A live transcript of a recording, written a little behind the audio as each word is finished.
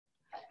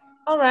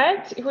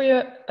Alright,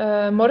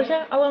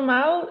 goedemorgen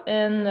allemaal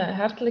en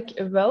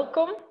hartelijk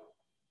welkom.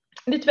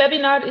 Dit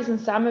webinar is een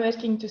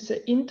samenwerking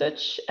tussen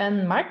InTouch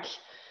en Macq.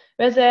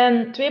 Wij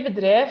zijn twee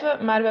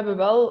bedrijven, maar we hebben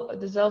wel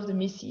dezelfde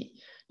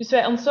missie. Dus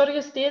wij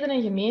ontzorgen steden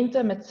en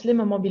gemeenten met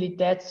slimme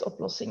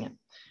mobiliteitsoplossingen.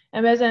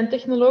 En wij zijn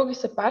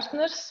technologische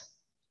partners,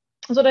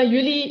 zodat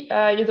jullie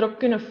je erop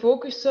kunnen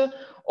focussen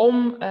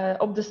om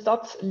op de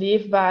stad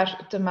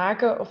leefbaar te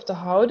maken of te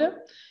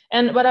houden.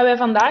 En wat wij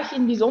vandaag in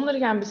het bijzonder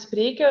gaan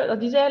bespreken,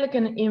 dat is eigenlijk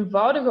een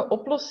eenvoudige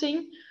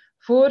oplossing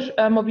voor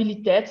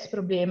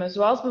mobiliteitsproblemen,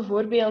 zoals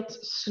bijvoorbeeld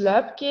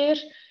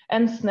sluipkeer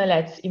en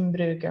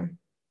snelheidsinbreuken.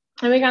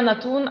 En we gaan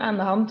dat doen aan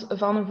de hand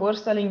van een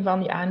voorstelling van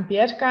die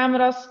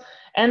ANPR-camera's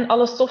en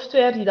alle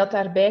software die dat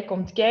daarbij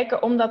komt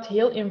kijken, om dat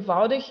heel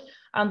eenvoudig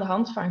aan de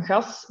hand van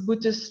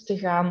gasboetes te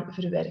gaan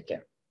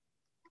verwerken.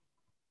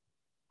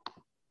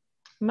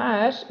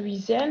 Maar wie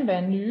zijn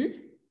wij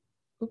nu?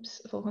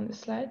 Oeps, volgende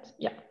slide.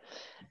 Ja.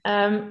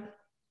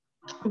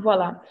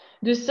 Voilà.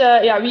 Dus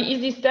wie is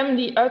die stem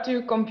die uit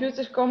uw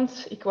computer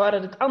komt? Ik wou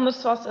dat het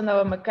anders was en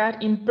dat we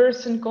elkaar in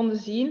person konden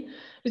zien.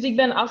 Dus ik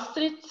ben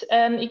Astrid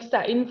en ik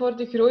sta in voor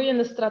de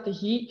groeiende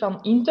strategie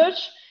van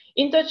InTouch.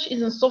 InTouch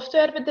is een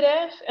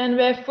softwarebedrijf en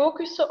wij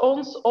focussen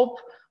ons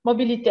op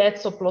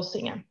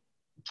mobiliteitsoplossingen.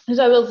 Dus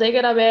dat wil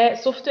zeggen dat wij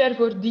software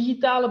voor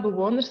digitale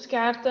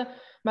bewonerskaarten,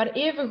 maar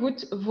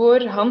evengoed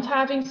voor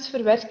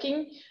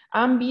handhavingsverwerking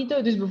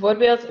aanbieden. Dus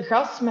bijvoorbeeld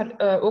gas,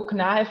 maar ook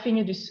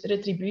naheffingen, dus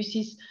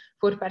retributies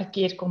voor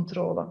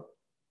parkeercontrole.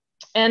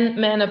 En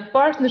mijn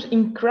partner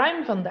in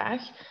crime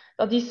vandaag,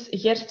 dat is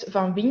Gert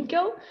van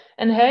Winkel.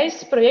 En hij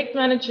is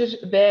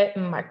projectmanager bij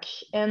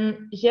Macq.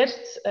 En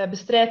Gert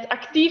bestrijdt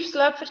actief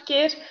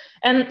sluipverkeer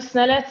en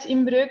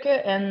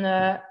snelheidsinbreuken.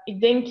 En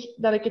ik denk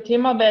dat ik het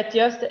helemaal bij het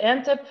juiste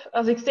eind heb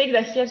als ik zeg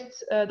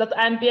dat dat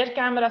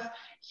ANPR-camera's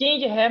geen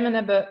geheimen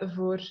hebben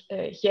voor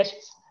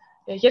Gert.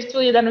 Gert,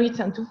 wil je daar nog iets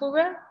aan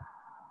toevoegen?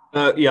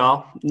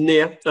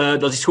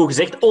 Dat is goed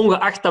gezegd.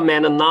 Ongeacht dat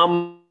mijn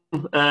naam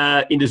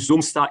in de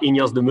Zoom staat,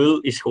 Injas de Mul,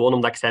 is gewoon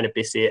omdat ik zijn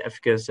PC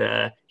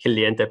even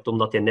geleend heb,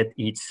 omdat hij net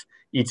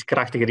iets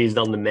krachtiger is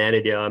dan de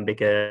mijne, die een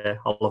beetje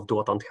half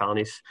dood aan het gaan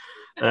is.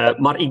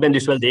 Maar ik ben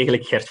dus wel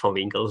degelijk Gert van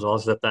Winkel,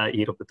 zoals dat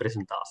hier op de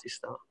presentatie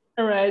staat.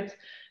 Alright.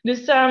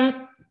 Dus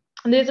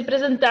deze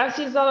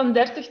presentatie zal een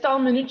 30-tal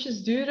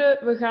minuutjes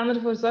duren. We gaan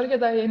ervoor zorgen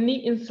dat je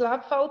niet in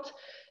slaap valt.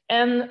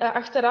 En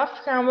achteraf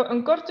gaan we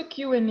een korte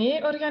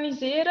Q&A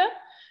organiseren.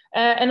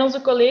 En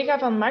onze collega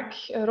van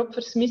Macq, Rob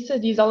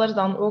Versmissen, die zal er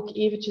dan ook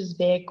eventjes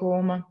bij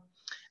komen.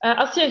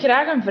 Als je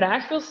graag een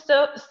vraag wil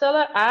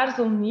stellen,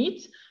 aarzel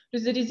niet.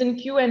 Dus er is een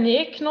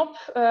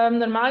Q&A-knop.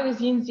 Normaal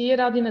gezien zie je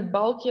dat in het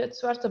balkje, het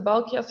zwarte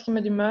balkje, als je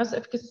met je muis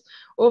even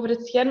over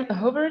het scherm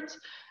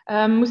hovert.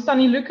 Moest dat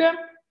niet lukken,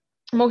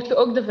 mocht je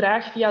ook de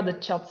vraag via de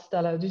chat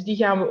stellen. Dus die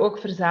gaan we ook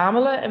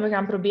verzamelen en we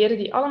gaan proberen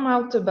die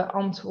allemaal te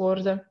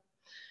beantwoorden.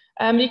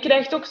 Je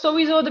krijgt ook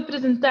sowieso de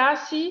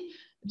presentatie,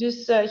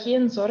 dus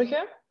geen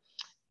zorgen.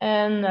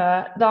 En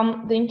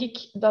dan denk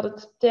ik dat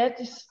het tijd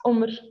is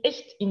om er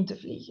echt in te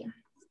vliegen.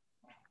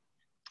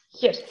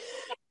 Gert.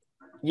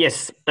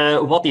 Yes.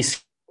 Wat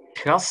is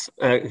gas?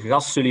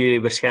 Gas zullen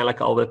jullie waarschijnlijk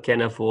al wel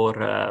kennen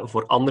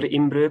voor andere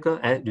inbreuken.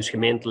 Hè? Dus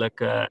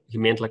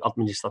gemeentelijke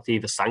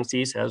administratieve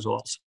sancties, hè,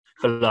 zoals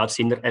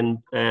geluidshinder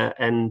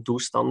en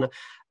toestanden.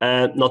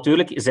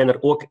 Natuurlijk zijn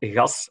er ook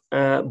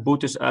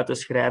gasboetes uit te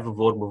schrijven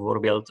voor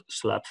bijvoorbeeld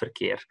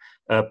sluipverkeer.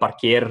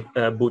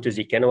 Parkeerboetes,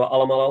 die kennen we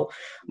allemaal al.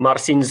 Maar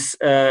sinds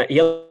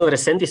heel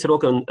recent is er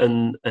ook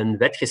een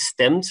wet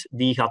gestemd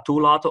die gaat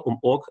toelaten om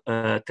ook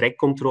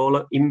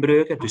trekcontrole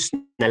inbreuken, dus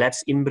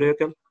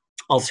snelheidsinbreuken,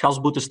 als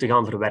gasboetes te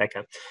gaan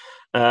verwerken.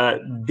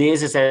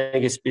 Deze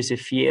zijn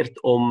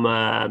gespecifieerd om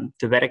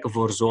te werken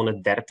voor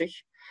zone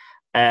 30.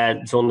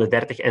 Zone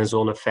 30 en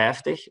zone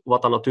 50,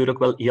 wat dan natuurlijk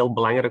wel heel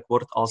belangrijk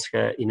wordt als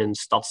je in een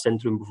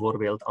stadscentrum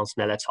bijvoorbeeld aan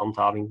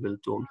snelheidshandhaving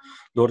wilt doen.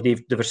 Door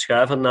die te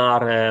verschuiven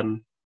naar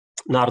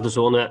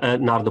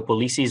de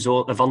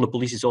politiezone, van de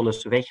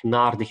politiezones weg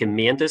naar de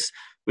gemeentes,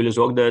 willen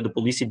ze ook de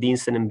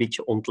politiediensten een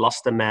beetje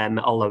ontlasten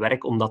met alle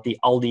werk, omdat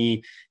die al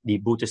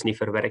die boetes niet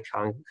verwerkt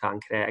gaan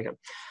krijgen.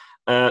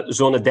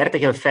 Zone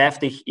 30 en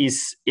 50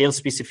 is heel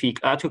specifiek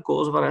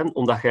uitgekozen voor hen,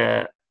 omdat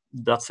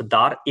ze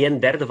daar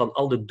 1/3 van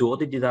al de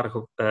doden die daar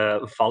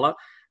vallen,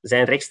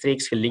 zijn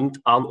rechtstreeks gelinkt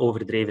aan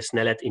overdreven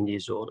snelheid in die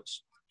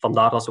zones.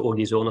 Vandaar dat ze ook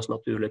die zones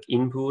natuurlijk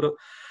invoeren.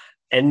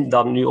 En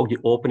dan nu ook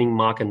die opening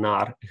maken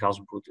naar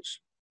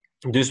gasboetes.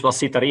 Dus wat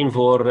zit daarin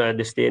voor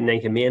de steden en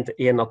gemeenten?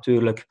 Eén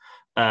natuurlijk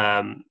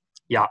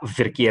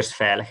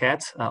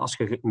verkeersveiligheid. Als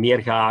je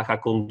meer gaat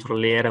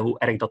controleren, hoe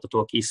erg dat het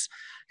ook is,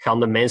 gaan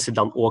de mensen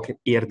dan ook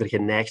eerder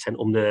geneigd zijn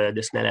om de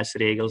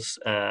snelheidsregels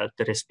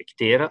te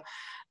respecteren.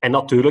 En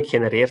natuurlijk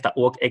genereert dat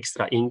ook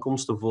extra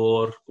inkomsten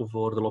voor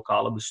de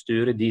lokale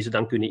besturen, die ze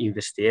dan kunnen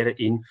investeren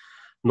in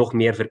nog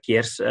meer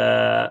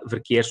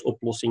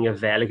verkeersoplossingen,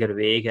 veiliger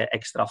wegen,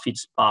 extra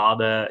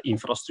fietspaden,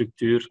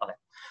 infrastructuur.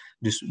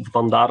 Dus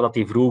vandaar dat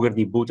vroeger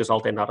die boetes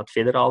altijd naar het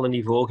federale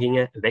niveau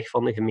gingen, weg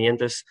van de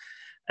gemeentes,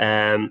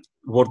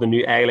 worden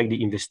nu eigenlijk de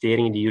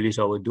investeringen die jullie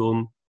zouden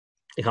doen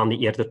gaan die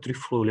eerder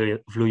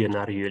terugvloeien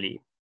naar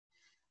jullie.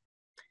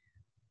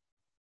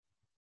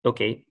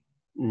 Oké,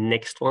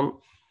 next one.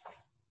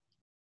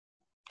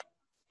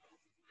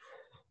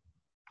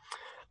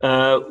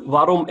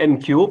 Waarom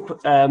M-Cube?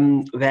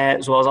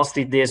 Wij, zoals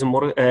Astrid deze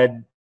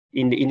morgen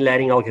in de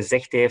inleiding al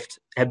gezegd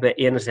heeft, hebben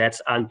wij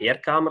enerzijds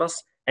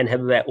ANPR-camera's en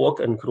hebben wij ook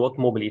een groot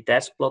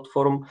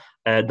mobiliteitsplatform,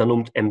 dat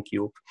noemt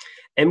M-Cube.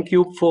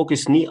 M-Cube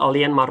focust niet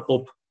alleen maar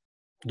op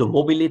de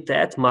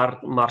mobiliteit, maar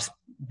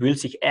wil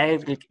zich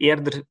eigenlijk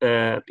eerder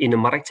in de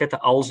markt zetten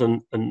als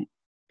een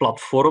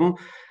platform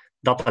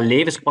dat de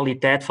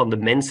levenskwaliteit van de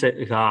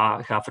mensen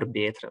gaat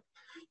verbeteren.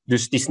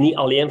 Dus het is niet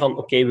alleen van,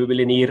 oké, we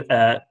willen hier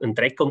een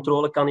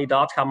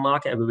trekcontrolekandidaat gaan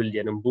maken en we willen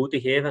die een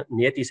boete geven.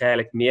 Nee, het is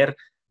eigenlijk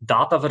meer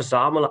data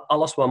verzamelen,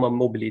 alles wat met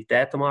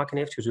mobiliteit te maken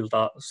heeft. Je zult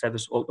dat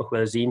zelfs ook nog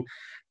wel zien.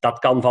 Dat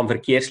kan van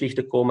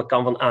verkeerslichten komen,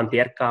 kan van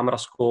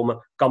ANPR-camera's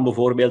komen, kan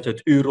bijvoorbeeld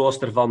het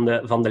uurrooster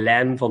van de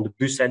lijn, van de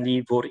bus zijn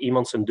die voor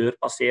iemand zijn deur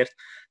passeert.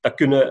 Dat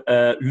kunnen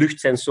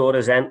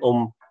luchtsensoren zijn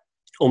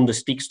om de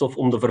stikstof,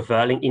 om de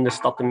vervuiling in de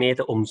stad te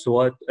meten, om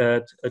zo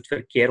het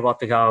verkeer wat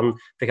te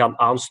gaan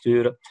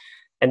aansturen.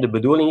 En de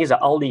bedoeling is dat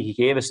al die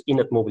gegevens in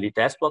het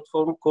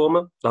mobiliteitsplatform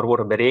komen. Daar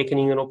worden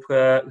berekeningen op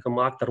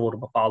gemaakt, daar worden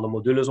bepaalde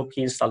modules op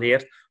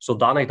geïnstalleerd,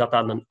 zodanig dat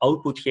dat een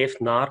output geeft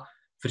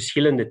naar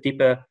verschillende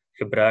typen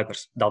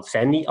gebruikers. Dat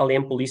zijn niet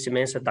alleen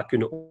politiemensen, dat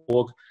kunnen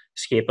ook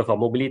schepen van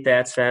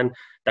mobiliteit zijn,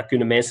 dat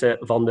kunnen mensen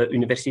van de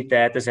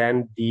universiteiten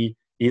zijn die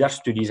daar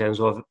studies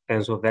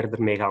en zo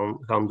verder mee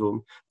gaan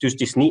doen. Dus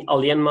het is niet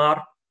alleen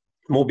maar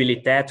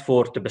mobiliteit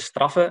voor te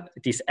bestraffen.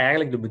 Het is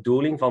eigenlijk de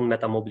bedoeling van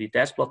met dat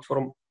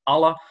mobiliteitsplatform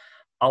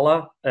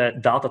alle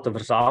data te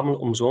verzamelen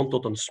om zo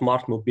tot een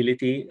smart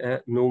mobility,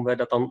 noemen wij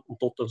dat dan,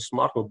 tot een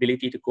smart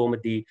mobility te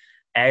komen die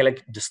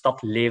eigenlijk de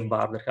stad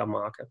leefbaarder gaat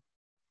maken.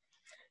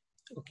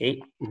 Oké,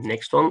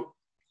 next one.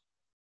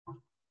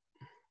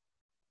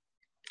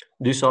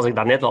 Dus zoals ik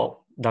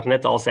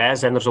daarnet al zei,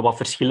 zijn er zo wat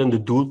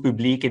verschillende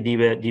doelpublieken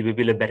die we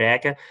willen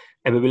bereiken.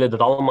 En we willen dat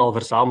allemaal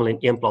verzamelen in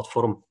één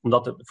platform.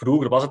 Omdat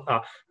vroeger was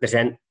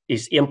het,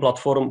 is één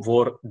platform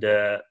voor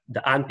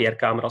de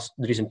ANPR-camera's.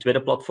 Er is een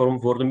tweede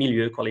platform voor de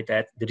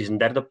milieukwaliteit. Er is een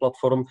derde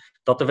platform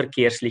dat de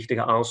verkeerslichten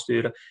gaat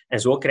aansturen. En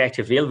zo krijg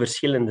je veel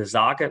verschillende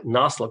zaken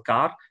naast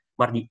elkaar,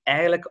 maar die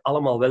eigenlijk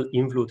allemaal wel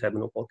invloed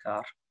hebben op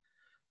elkaar.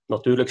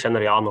 Natuurlijk zijn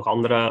er nog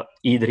andere.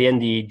 Iedereen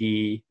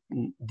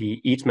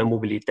die iets met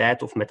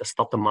mobiliteit of met de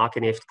stad te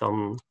maken heeft,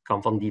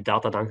 kan van die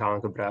data dan gaan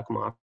gebruik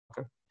maken.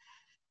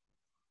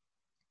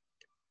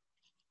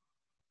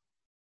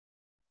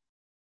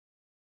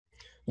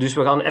 Dus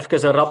we gaan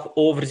even een rap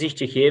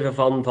overzichtje geven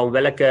van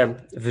welke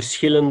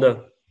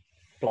verschillende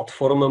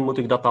platformen, moet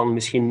ik dat dan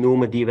misschien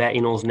noemen, die wij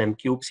in ons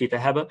M-Cube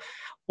zitten hebben,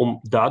 om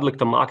duidelijk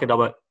te maken dat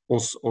we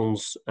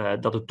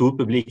dat het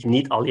doelpubliek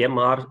niet alleen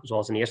maar,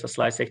 zoals de eerste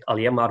slide zegt,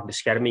 alleen maar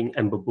bescherming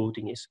en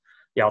beboeting is.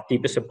 Ja,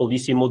 typische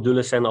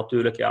politiemodules zijn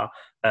natuurlijk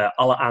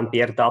alle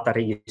ANPR-data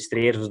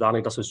registreren,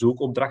 zodanig dat ze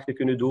zoekopdrachten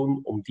kunnen doen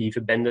om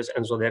dievenbendes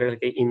en zo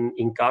dergelijke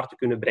in kaart te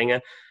kunnen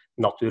brengen.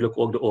 Natuurlijk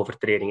ook de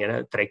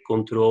overtredingen,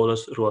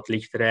 trekcontroles, rood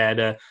licht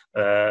rijden.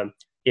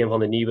 Een van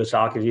de nieuwe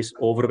zaken is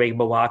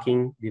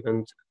overwegbewaking, die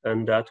we aan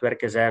het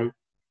uitwerken zijn.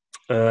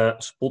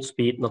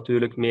 Spotspeed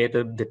natuurlijk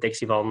meten,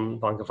 detectie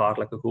van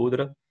gevaarlijke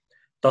goederen.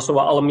 Dat is zo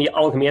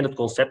algemeen het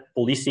concept.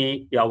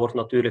 Politie wordt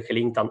natuurlijk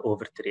gelinkt aan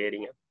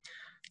overtredingen.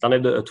 Dan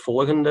hebben we het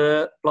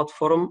volgende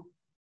platform,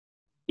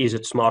 is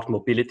het Smart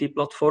Mobility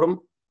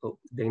platform. Oh,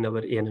 ik denk dat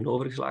we er één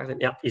overgeslagen zijn.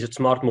 Ja, is het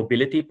Smart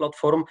Mobility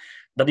platform.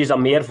 Dat is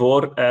dan meer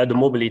voor de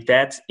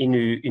mobiliteit in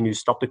uw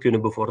stad te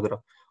kunnen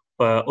bevorderen.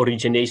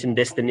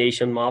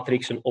 Origination-destination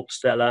matrixen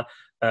opstellen,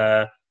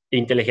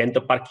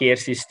 intelligente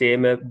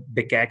parkeersystemen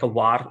bekijken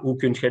hoe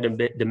kun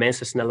je de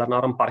mensen sneller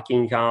naar een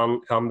parking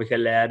gaan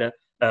begeleiden,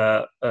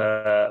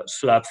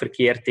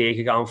 sluipverkeer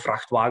tegengaan,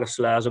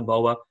 vrachtwagensluizen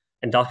bouwen.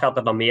 En dat gaat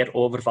er dan meer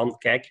over van,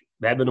 kijk,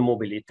 wij hebben de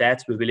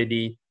mobiliteit, we willen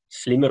die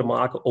slimmer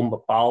maken om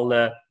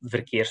bepaalde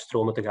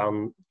verkeersstromen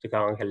te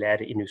gaan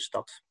geleiden in uw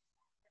stad.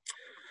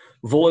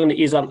 Volgende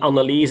is dan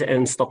analyse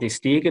en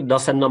statistieken.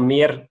 Dat zijn dan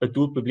meer, het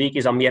doelpubliek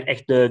is dan meer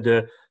echt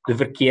de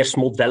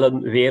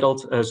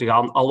verkeersmodellenwereld. Ze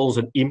gaan al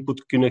onze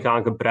input kunnen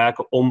gaan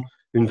gebruiken om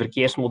hun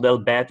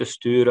verkeersmodel bij te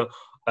sturen.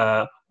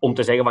 Om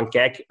te zeggen van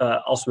kijk,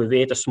 als we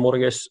weten 's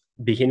morgens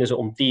beginnen ze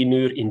om 10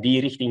 uur in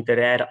die richting te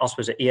rijden. Als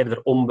we ze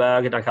eerder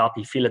ombuigen, dan gaat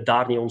die file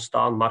daar niet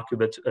ontstaan. Maar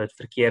kunnen we het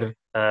verkeer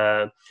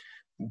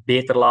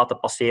beter laten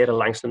passeren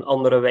langs een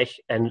andere weg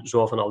en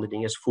zo van al die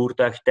dingen.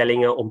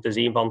 Voertuigtellingen om te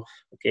zien van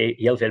oké,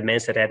 heel veel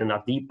mensen rijden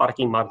naar die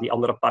parking, maar die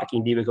andere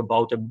parking die we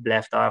gebouwd hebben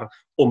blijft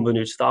daar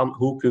onbenut staan.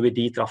 Hoe kunnen we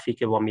die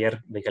trafieken wat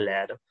meer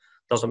begeleiden?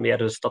 Dat is dan meer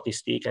de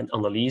statistiek en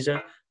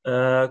analyse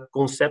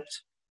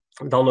concept.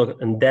 Dan nog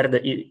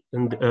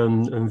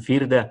een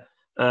vierde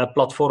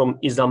platform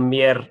is dan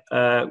meer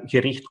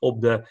gericht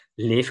op de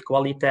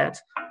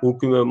leefkwaliteit. Hoe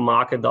kunnen we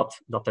maken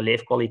dat de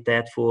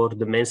leefkwaliteit voor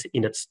de mensen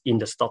in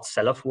de stad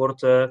zelf wordt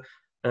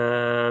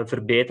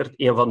verbeterd?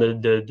 Een van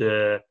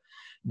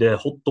De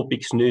hot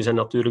topics nu zijn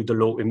natuurlijk de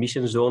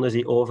low-emission zones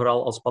die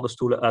overal als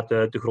paddenstoelen uit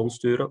de grond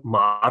sturen,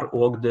 maar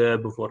ook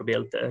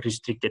bijvoorbeeld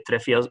restricted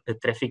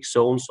traffic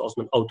zones, zoals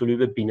een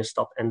autoluwe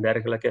binnenstad en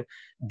dergelijke,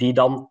 die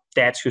dan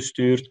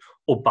tijdsgestuurd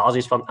op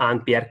basis van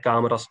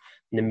ANPR-camera's,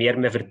 meer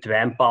met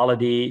verdwijnpalen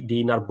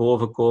die naar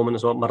boven komen, en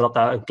zo, maar dat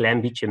een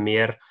klein beetje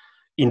meer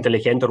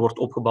intelligenter wordt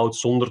opgebouwd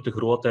zonder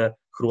te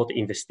grote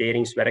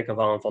investeringswerken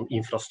van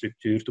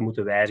infrastructuur te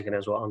moeten wijzigen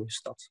en zo aan je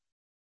stad.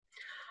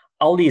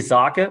 Al die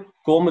zaken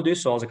komen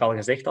dus, zoals ik al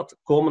gezegd had,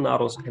 komen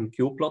naar ons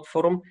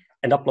MQ-platform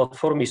en dat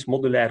platform is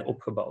modulair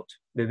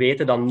opgebouwd. We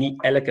weten dat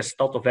niet elke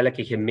stad of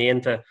elke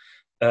gemeente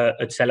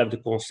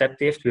hetzelfde concept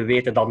heeft. We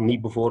weten dat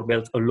niet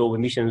bijvoorbeeld een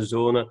low-emission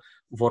zone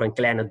voor een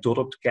kleine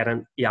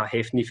dorpskern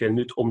heeft niet veel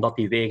nut, omdat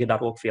die wegen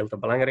daar ook veel te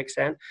belangrijk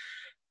zijn.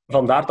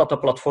 Vandaar dat de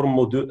platform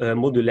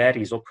modulair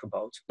is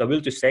opgebouwd. Dat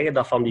wil dus zeggen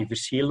dat van die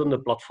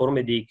verschillende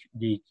platformen die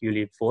ik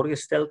jullie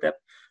voorgesteld heb,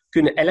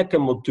 kunnen elke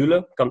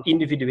module kan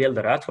individueel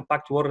eruit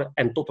gepakt worden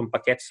en tot een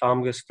pakket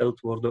samengesteld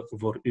worden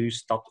voor uw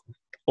stad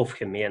of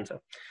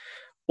gemeente.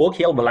 Ook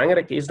heel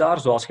belangrijk is daar,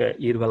 zoals je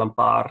hier wel een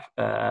paar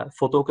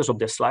foto's op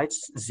de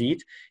slides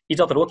ziet, is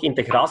dat er ook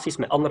integraties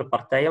met andere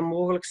partijen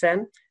mogelijk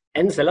zijn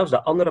en zelfs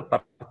dat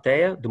andere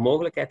partijen de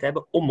mogelijkheid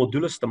hebben om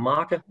modules te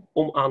maken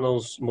om aan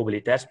ons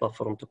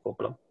mobiliteitsplatform te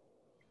koppelen.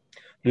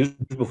 Dus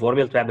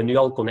bijvoorbeeld, we hebben nu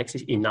al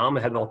connecties, in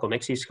Namen hebben we al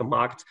connecties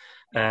gemaakt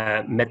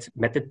met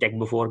de tech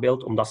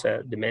bijvoorbeeld, omdat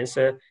de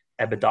mensen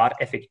hebben daar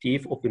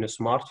effectief op hun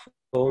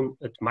smartphone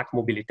het Macq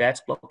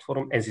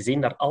mobiliteitsplatform en ze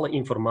zien daar alle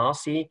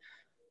informatie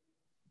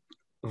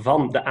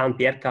van de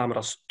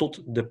ANPR-camera's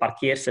tot de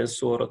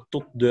parkeersensoren,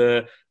 tot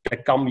de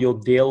cambio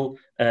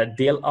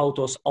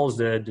deelauto's als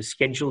de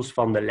schedules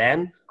van de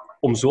lijn,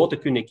 om zo te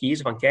kunnen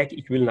kiezen van kijk,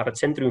 ik wil naar het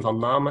centrum van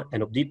Namen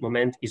en op dit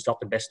moment is dat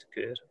de beste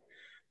keuze.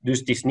 Dus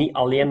het is niet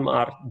alleen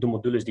maar de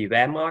modules die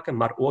wij maken,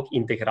 maar ook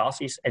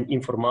integraties en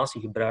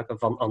informatie gebruiken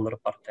van andere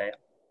partijen.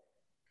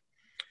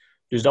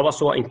 Dus dat was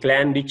zo een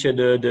klein beetje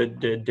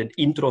de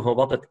intro van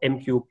wat het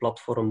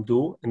MQ-platform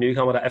doet. En nu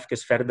gaan we dat even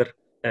verder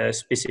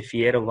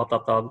specifiëren, wat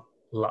dat dan,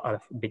 een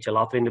beetje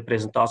later in de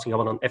presentatie gaan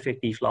we dan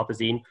effectief laten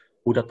zien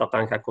hoe dat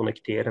dan gaat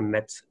connecteren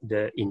met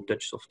de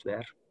InTouch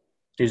software.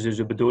 Het is dus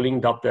de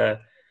bedoeling dat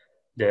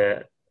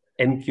de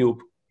MQ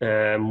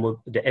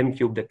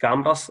de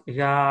camera's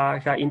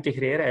gaat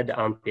integreren, de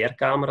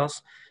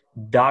ANPR-camera's.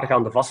 Daar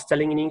gaan de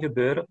vaststellingen in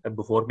gebeuren.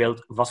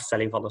 Bijvoorbeeld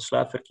vaststelling van een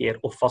sluipverkeer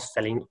of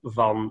vaststelling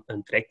van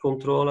een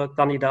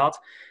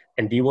trekcontrolekandidaat.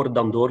 En die worden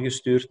dan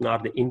doorgestuurd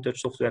naar de InTouch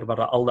software,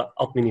 waar al de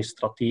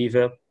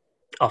administratieve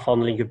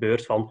afhandeling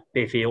gebeurt van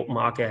PV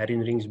opmaken,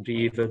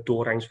 herinneringsbrieven,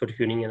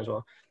 doorgangsvergunningen en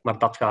zo. Maar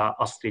dat gaat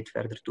Astrid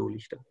verder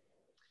toelichten.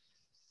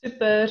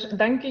 Super,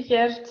 dank u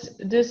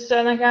Gert. Dus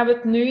dan gaan we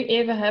het nu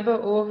even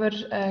hebben over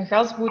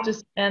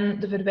gasboetes en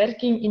de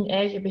verwerking in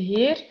eigen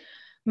beheer.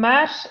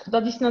 Maar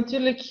dat is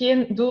natuurlijk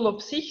geen doel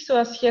op zich,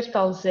 zoals Gert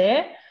al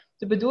zei.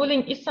 De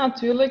bedoeling is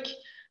natuurlijk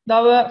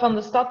dat we van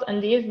de stad een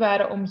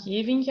leefbare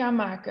omgeving gaan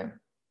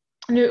maken.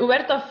 Nu, hoe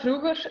werd dat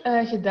vroeger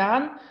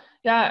gedaan?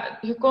 Ja,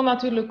 je kon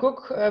natuurlijk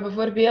ook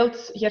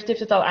bijvoorbeeld, Gert heeft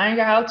het al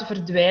aangehaald,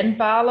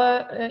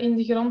 verdwijnpalen in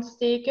de grond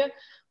steken.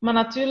 Maar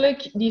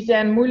natuurlijk, die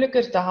zijn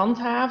moeilijker te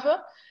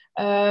handhaven.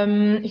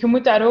 Je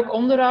moet daar ook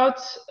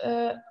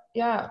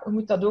je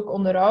moet dat ook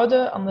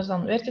onderhouden, anders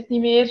dan werkt het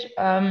niet meer.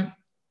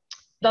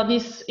 Dat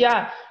is,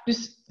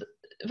 dus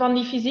van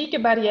die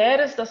fysieke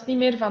barrières, dat is niet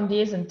meer van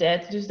deze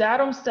tijd. Dus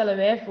daarom stellen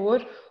wij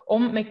voor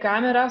om met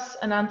camera's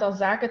een aantal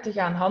zaken te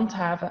gaan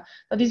handhaven.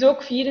 Dat is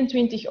ook 24/7.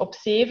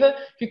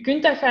 Je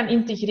kunt dat gaan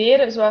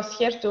integreren, zoals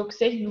Gert ook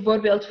zegt,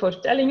 bijvoorbeeld voor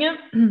tellingen.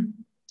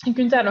 Je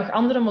kunt daar nog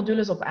andere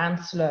modules op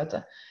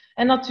aansluiten.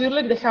 En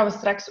natuurlijk, dat gaan we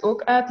straks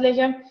ook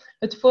uitleggen,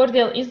 het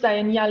voordeel is dat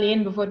je niet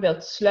alleen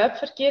bijvoorbeeld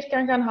sluipverkeer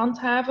kan gaan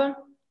handhaven,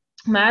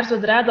 maar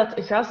zodra dat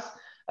gas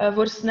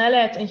voor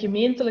snelheid een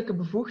gemeentelijke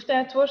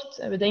bevoegdheid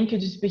wordt, we denken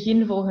dus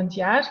begin volgend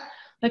jaar,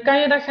 dan kan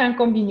je dat gaan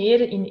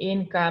combineren in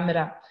één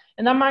camera.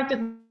 En dat maakt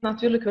het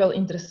natuurlijk wel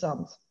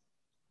interessant.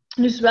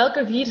 Dus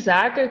welke 4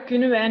 zaken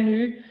kunnen wij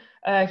nu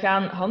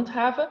gaan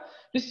handhaven?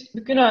 Dus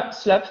we kunnen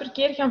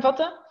sluipverkeer gaan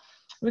vatten,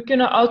 we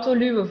kunnen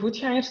autoluwe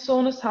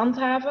voetgangerszones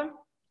handhaven,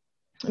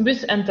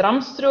 bus- en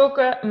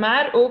tramstroken,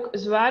 maar ook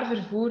zwaar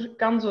vervoer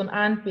kan zo'n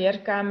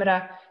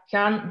ANPR-camera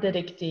gaan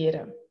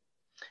detecteren.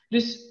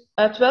 Dus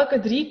uit welke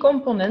 3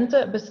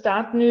 componenten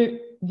bestaat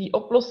nu die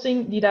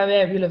oplossing die dat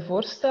wij willen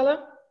voorstellen?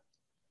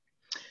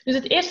 Dus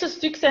het eerste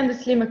stuk zijn de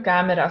slimme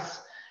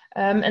camera's.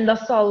 En dat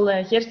zal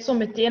Gert zo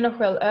meteen nog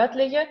wel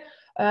uitleggen.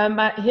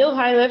 Maar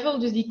heel high level,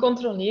 dus die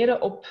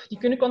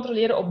kunnen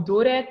controleren op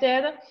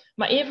doorrijtijden,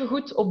 maar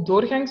evengoed op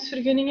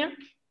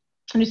doorgangsvergunningen.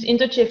 Dus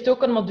InTouch heeft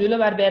ook een module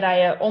waarbij dat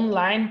je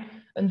online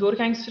een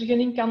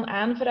doorgangsvergunning kan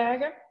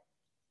aanvragen.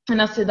 En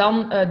als je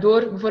dan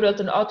door bijvoorbeeld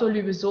een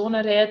autoluwe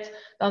zone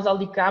rijdt, dan zal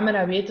die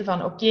camera weten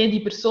van oké,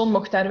 die persoon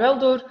mocht daar wel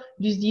door,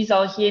 dus die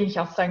zal geen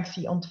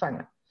gassanctie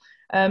ontvangen.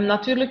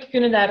 Natuurlijk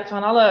kunnen daar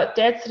van alle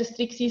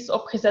tijdsrestricties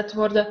op gezet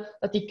worden,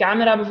 dat die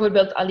camera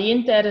bijvoorbeeld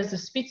alleen tijdens de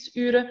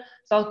spitsuren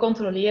zal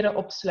controleren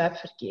op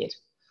sluipverkeer.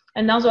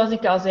 En dan, zoals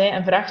ik al zei,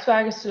 een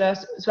vrachtwagensluis,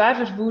 zwaar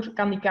vervoer,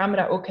 kan die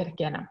camera ook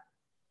herkennen.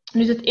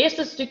 Dus het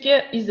eerste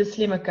stukje is de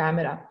slimme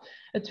camera.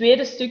 Het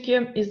tweede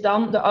stukje is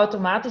dan de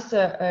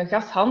automatische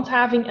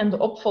gashandhaving en de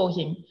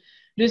opvolging.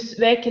 Dus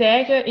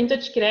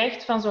InTouch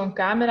krijgt van zo'n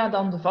camera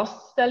dan de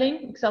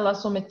vaststelling. Ik zal dat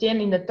zo meteen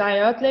in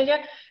detail uitleggen.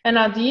 En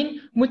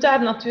nadien moet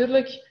daar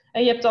natuurlijk,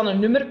 je hebt dan een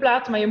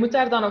nummerplaat, maar je moet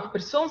daar dan nog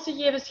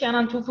persoonsgegevens gaan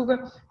aan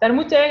toevoegen. Daar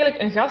moet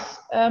eigenlijk een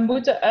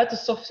gasboete uit de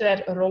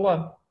software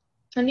rollen.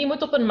 En die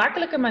moet op een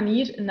makkelijke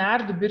manier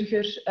naar de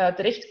burger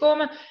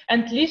terechtkomen.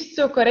 En het liefst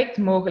zo correct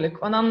mogelijk.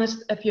 Want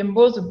anders heb je een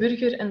boze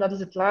burger en dat is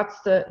het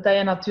laatste dat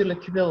je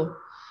natuurlijk wil.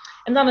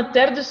 En dan het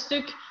derde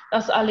stuk,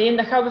 dat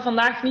gaan we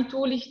vandaag niet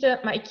toelichten,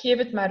 maar ik geef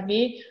het maar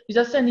mee. Dus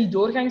dat zijn die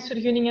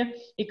doorgangsvergunningen.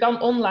 Je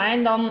kan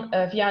online dan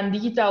via een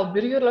digitaal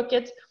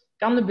burgerloket,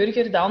 kan de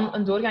burger dan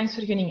een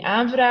doorgangsvergunning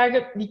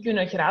aanvragen. Die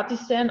kunnen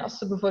gratis zijn als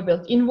ze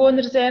bijvoorbeeld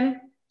inwoner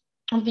zijn.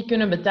 Of die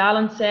kunnen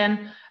betalend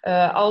zijn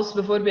als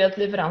bijvoorbeeld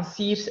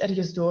leveranciers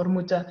ergens door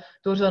moeten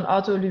door zo'n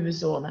autoluwe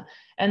zone.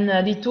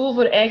 En die tool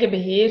voor eigen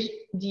beheer,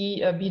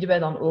 die bieden wij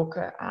dan ook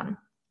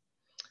aan.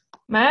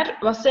 Maar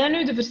wat zijn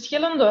nu de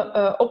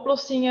verschillende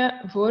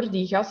oplossingen voor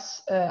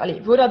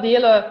voor dat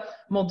hele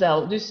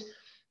model? Dus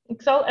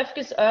ik zal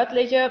even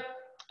uitleggen.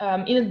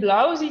 In het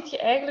blauw zie je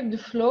eigenlijk de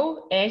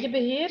flow eigen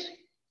beheer.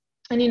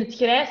 En in het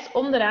grijs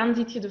onderaan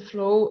zie je de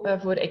flow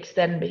voor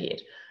extern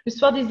beheer. Dus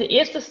wat is de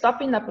eerste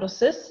stap in dat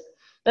proces?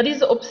 Dat is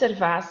de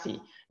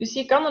observatie. Dus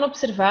je kan een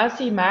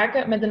observatie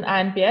maken met een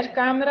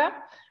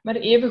ANPR-camera, maar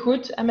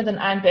evengoed met een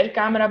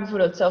ANPR-camera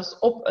bijvoorbeeld zelfs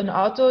op een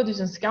auto, dus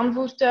een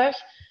scanvoertuig,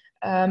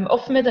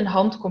 of met een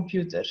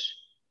handcomputer.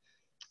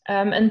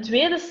 Een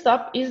tweede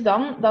stap is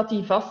dan dat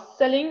die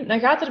vaststelling, dan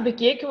gaat er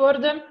bekeken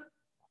worden,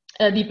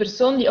 die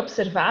persoon, die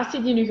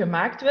observatie die nu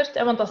gemaakt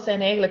werd, want dat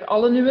zijn eigenlijk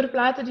alle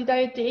nummerplaten die dat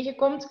je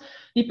tegenkomt,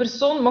 die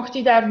persoon, mocht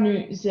die daar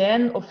nu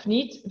zijn of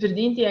niet,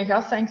 verdient die een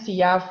gassanctie,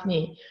 ja of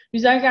nee?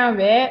 Dus dan gaan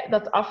wij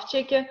dat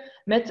afchecken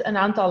met een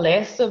aantal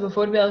lijsten,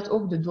 bijvoorbeeld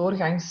ook de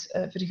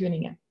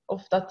doorgangsvergunningen.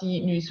 Of dat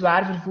die nu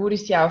zwaar vervoer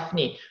is, ja of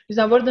nee. Dus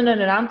dan worden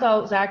er een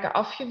aantal zaken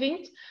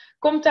afgevinkt.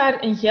 Komt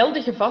daar een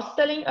geldige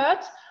vaststelling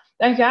uit,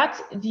 dan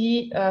gaat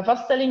die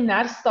vaststelling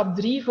naar stap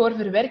 3 voor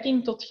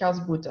verwerking tot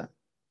gasboete.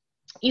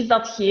 Is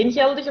dat geen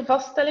geldige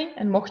vaststelling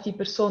en mocht die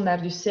persoon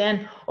daar dus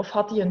zijn of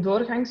had hij een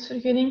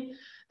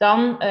doorgangsvergunning,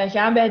 dan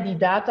gaan wij die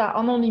data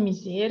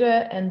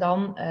anonimiseren en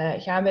dan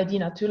gaan wij die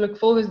natuurlijk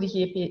volgens de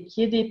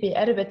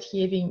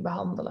GDPR-wetgeving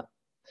behandelen.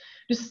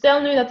 Dus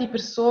stel nu dat die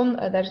persoon,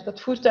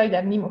 dat voertuig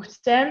daar niet mocht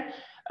zijn,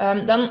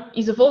 dan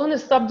is de volgende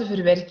stap de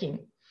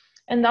verwerking.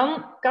 En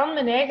dan kan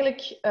men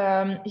eigenlijk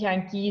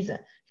gaan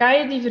kiezen. Ga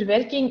je die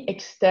verwerking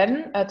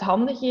extern uit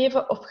handen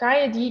geven of ga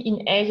je die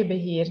in eigen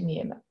beheer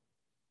nemen?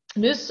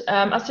 Dus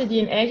als je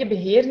die in eigen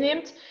beheer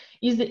neemt,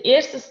 is de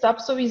eerste stap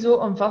sowieso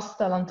een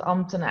vaststellend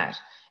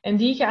ambtenaar. En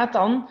die gaat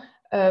dan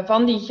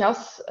van die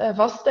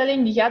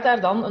gasvaststelling, die gaat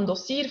daar dan een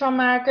dossier van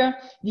maken,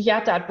 die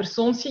gaat daar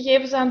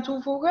persoonsgegevens aan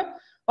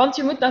toevoegen. Want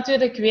je moet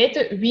natuurlijk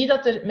weten wie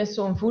dat er met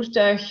zo'n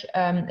voertuig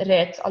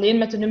rijdt. Alleen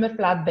met de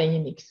nummerplaat ben je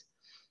niks.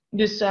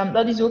 Dus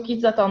dat is ook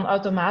iets dat dan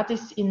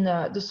automatisch in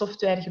de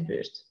software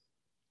gebeurt.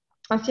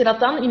 Als je dat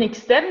dan in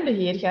extern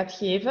beheer gaat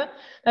geven,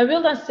 dan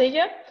wil dat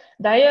zeggen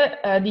dat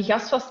je die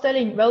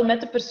gasvaststelling wel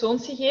met de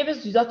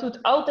persoonsgegevens, dus dat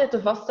doet altijd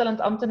de vaststellend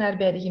ambtenaar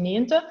bij de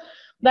gemeente,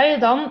 dat je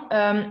dan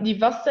die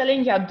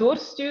vaststelling gaat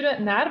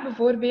doorsturen naar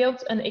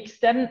bijvoorbeeld een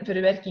extern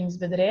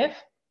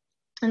verwerkingsbedrijf.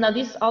 En dat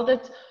is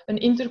altijd een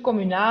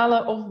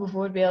intercommunale of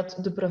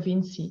bijvoorbeeld de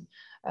provincie.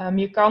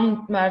 Je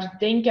kan maar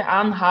denken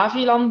aan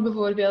Haviland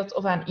bijvoorbeeld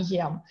of aan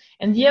IGEAM.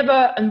 En die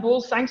hebben een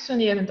boel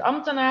sanctionerend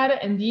ambtenaren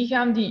en die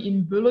gaan die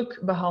in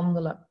bulk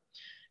behandelen.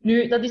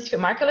 Nu, dat is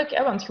gemakkelijk,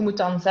 want je moet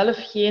dan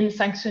zelf geen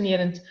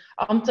sanctionerend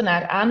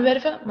ambtenaar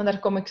aanwerven, maar daar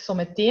kom ik zo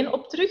meteen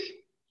op terug.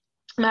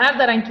 Maar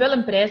daar hangt wel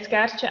een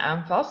prijskaartje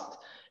aan vast.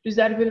 Dus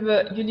daar willen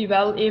we jullie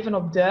wel even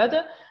op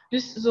duiden.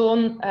 Dus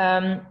zo'n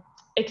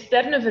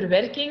externe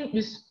verwerking,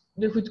 dus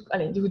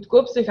de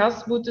goedkoopste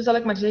gasboete, zal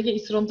ik maar zeggen,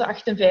 is rond de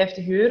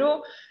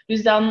 €58.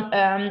 Dus dan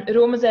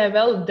romen zij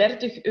wel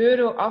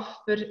 €30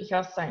 af per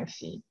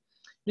gassanctie.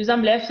 Dus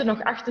dan blijft er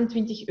nog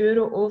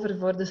 €28 over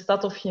voor de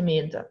stad of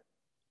gemeente.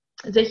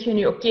 Zeg je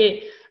nu,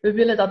 oké, we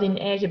willen dat in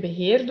eigen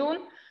beheer doen.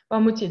 Wat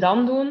moet je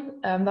dan doen?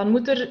 Dan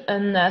moet er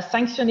een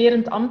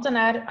sanctionerend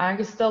ambtenaar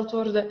aangesteld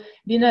worden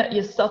binnen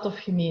je stad of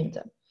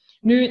gemeente.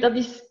 Nu, dat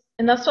is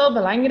wel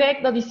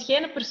belangrijk, dat is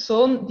geen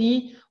persoon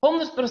die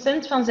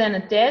 100% van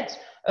zijn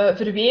tijd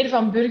verweer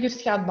van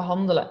burgers gaat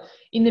behandelen.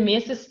 In de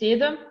meeste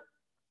steden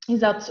is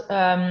dat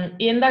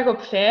 1 dag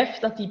op 5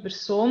 dat die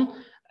persoon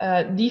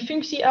die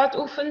functie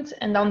uitoefent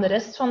en dan de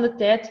rest van de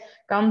tijd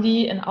kan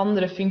die een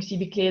andere functie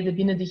bekleden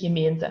binnen de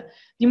gemeente.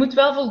 Die moet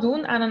wel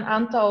voldoen aan een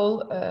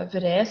aantal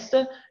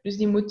vereisten. Dus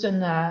die moet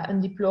een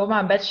diploma,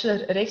 een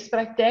bachelor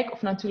rechtspraktijk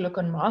of natuurlijk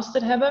een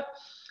master hebben.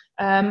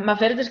 Maar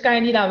verder kan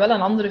je die dan wel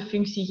een andere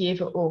functie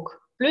geven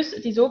ook. Plus,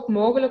 het is ook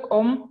mogelijk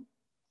om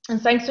een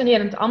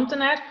sanctionerend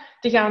ambtenaar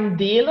te gaan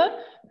delen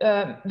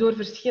door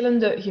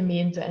verschillende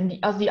gemeenten. En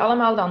als die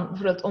allemaal dan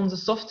bijvoorbeeld onze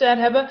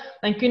software hebben,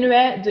 dan kunnen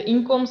wij de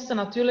inkomsten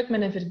natuurlijk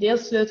met een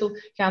verdeelsleutel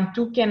gaan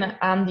toekennen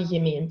aan die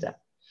gemeente.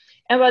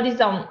 En wat is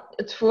dan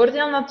het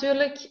voordeel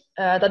natuurlijk?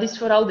 Dat is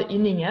vooral de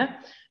inning. Hè?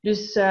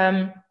 Dus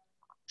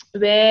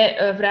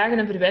wij vragen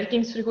een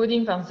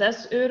verwerkingsvergoeding van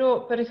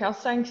 €6 per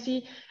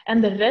gassanctie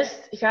en de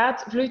rest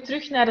vloeit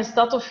terug naar de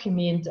stad of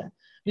gemeente.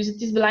 Dus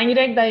het is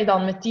belangrijk dat je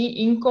dan met die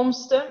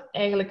inkomsten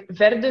eigenlijk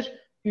verder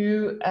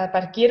je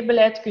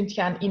parkeerbeleid kunt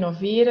gaan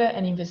innoveren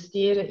en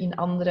investeren in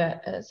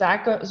andere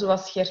zaken,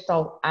 zoals Gert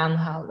al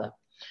aanhaalde.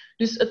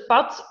 Dus het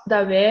pad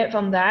dat wij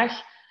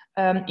vandaag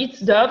iets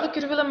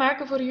duidelijker willen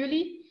maken voor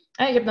jullie.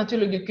 Je hebt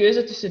natuurlijk de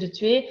keuze tussen de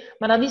twee,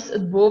 maar dat is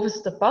het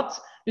bovenste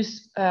pad.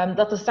 Dus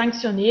dat de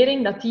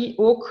sanctionering dat die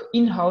ook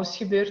in-house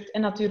gebeurt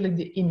en natuurlijk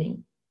de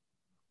inning.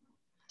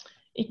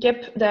 Ik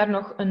heb daar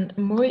nog een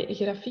mooi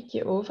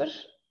grafiekje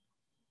over.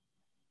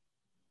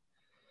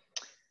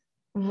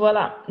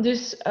 Voilà,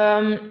 dus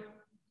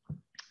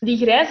die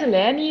grijze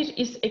lijn hier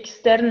is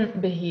extern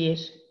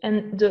beheer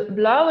en de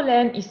blauwe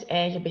lijn is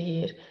eigen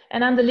beheer.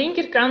 En aan de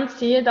linkerkant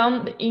zie je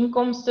dan de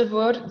inkomsten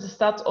voor de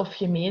stad of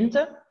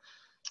gemeente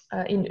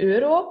in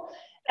euro.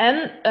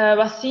 En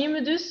wat zien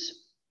we dus?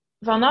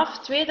 Vanaf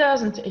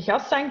 2000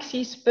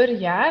 gassancties per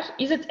jaar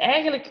is het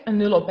eigenlijk een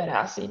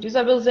nuloperatie. Dus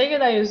dat wil zeggen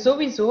dat je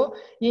sowieso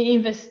je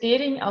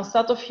investering als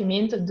stad of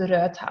gemeente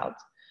eruit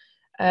haalt.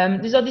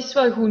 Dus dat is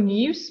wel goed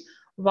nieuws.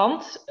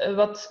 Want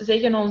wat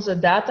zeggen onze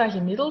data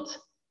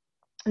gemiddeld?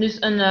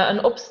 Dus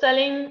een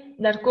opstelling,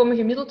 daar komen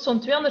gemiddeld zo'n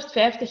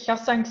 250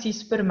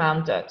 gassancties per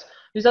maand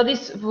uit. Dus dat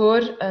is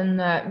voor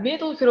een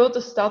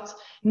middelgrote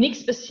stad niks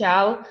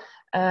speciaal.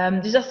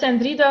 Dus dat zijn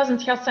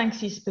 3000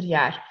 gassancties per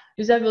jaar.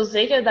 Dus dat wil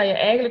zeggen dat je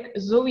eigenlijk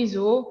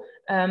sowieso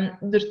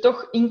er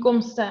toch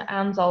inkomsten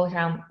aan zal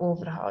gaan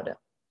overhouden.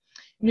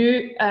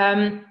 Nu,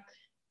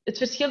 het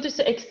verschil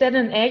tussen extern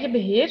en eigen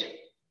beheer.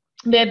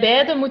 Bij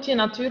beide moet je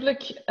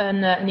natuurlijk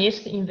een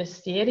eerste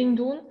investering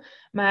doen.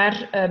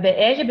 Maar bij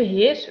eigen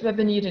beheer, we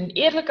hebben hier een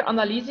eerlijke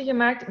analyse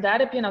gemaakt. Daar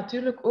heb je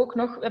natuurlijk ook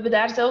nog, we hebben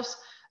daar zelfs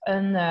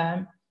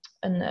een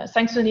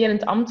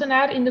sanctionerend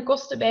ambtenaar in de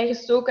kosten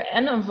bijgestoken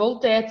en een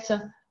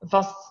voltijdse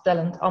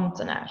vaststellend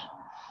ambtenaar.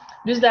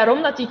 Dus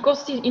daarom dat die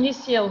kost hier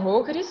initieel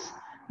hoger is.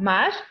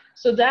 Maar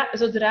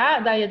zodra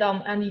dat je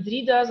dan aan die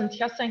 3000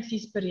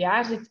 gassancties per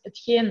jaar zit,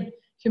 hetgeen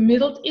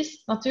gemiddeld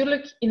is,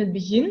 natuurlijk in het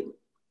begin,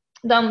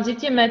 dan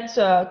zit je met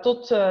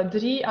tot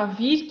 3 à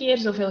 4 keer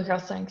zoveel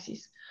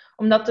gassancties.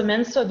 Omdat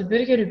de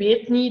burger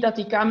weet niet dat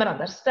die camera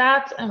daar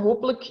staat en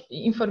hopelijk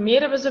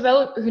informeren we ze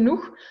wel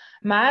genoeg.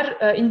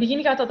 Maar in het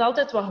begin gaat dat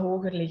altijd wat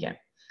hoger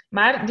liggen.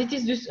 Maar dit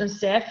is dus een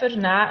cijfer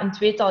na een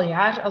tweetal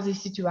jaar als die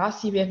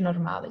situatie weer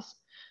normaal is.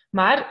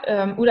 Maar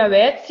hoe dat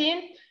wij het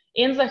zien,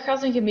 eens dat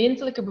gas een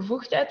gemeentelijke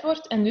bevoegdheid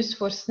wordt en dus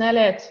voor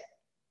snelheid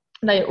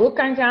dat je ook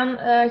kan gaan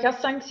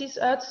gassancties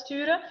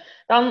uitsturen,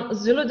 dan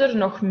zullen er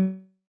nog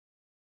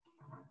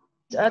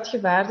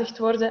uitgevaardigd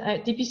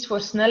worden. Typisch voor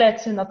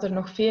snelheid zijn dat er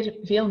nog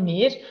veel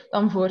meer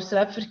dan voor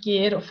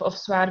slepverkeer of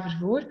zwaar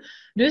vervoer.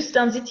 Dus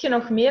dan zit je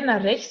nog meer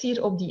naar rechts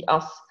hier op die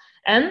as.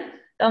 En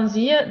dan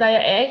zie je dat je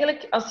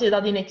eigenlijk, als je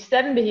dat in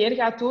extern beheer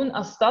gaat doen,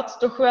 als stad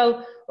toch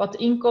wel wat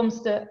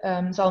inkomsten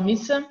zal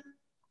missen,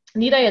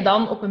 die dat je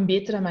dan op een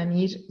betere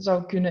manier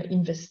zou kunnen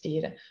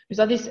investeren. Dus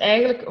dat is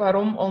eigenlijk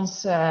waarom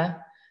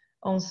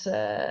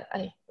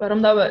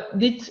waarom dat we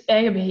dit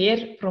eigen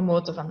beheer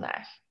promoten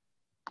vandaag.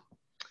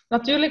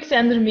 Natuurlijk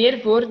zijn er meer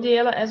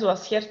voordelen,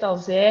 zoals Gert al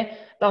zei,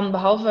 dan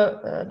behalve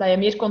dat je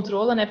meer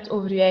controle hebt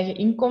over je eigen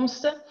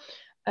inkomsten.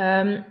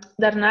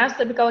 Daarnaast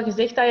heb ik al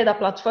gezegd dat je dat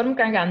platform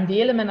kan gaan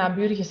delen met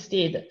naburige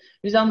steden.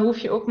 Dus dan hoef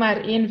je ook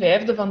maar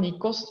 1/5 van die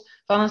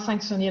kost van een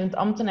sanctionerend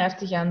ambtenaar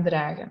te gaan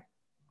dragen.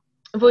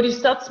 Voor je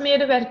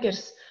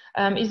stadsmedewerkers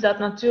is dat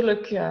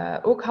natuurlijk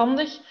ook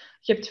handig.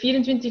 Je hebt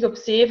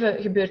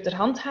 24/7 gebeurt er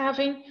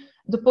handhaving.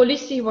 De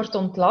politie wordt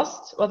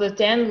ontlast, wat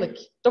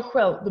uiteindelijk toch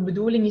wel de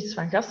bedoeling is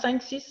van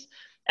gassancties.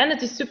 En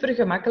het is super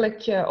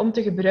gemakkelijk om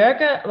te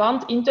gebruiken,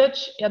 want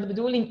InTouch, de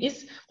bedoeling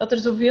is dat er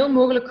zoveel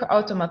mogelijk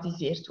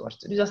geautomatiseerd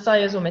wordt. Dus dat zal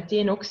je zo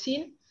meteen ook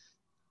zien.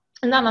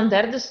 En dan een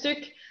derde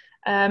stuk.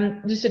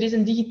 Dus er is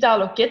een digitaal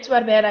loket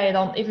waarbij je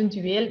dan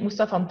eventueel, moest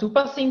dat van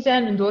toepassing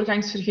zijn, een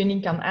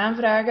doorgangsvergunning kan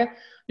aanvragen.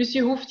 Dus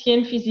je hoeft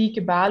geen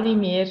fysieke balie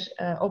meer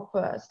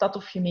op stad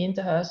of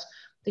gemeentehuis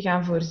te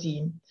gaan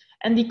voorzien.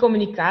 En die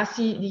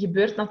communicatie die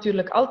gebeurt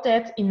natuurlijk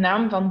altijd in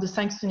naam van de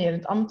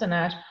sanctionerend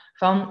ambtenaar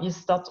van je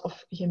stad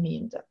of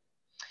gemeente.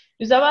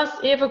 Dus dat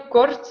was even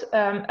kort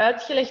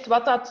uitgelegd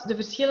wat dat de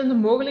verschillende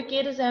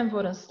mogelijkheden zijn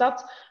voor een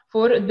stad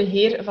voor het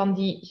beheer van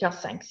die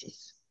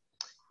gassancties.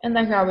 En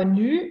dan gaan we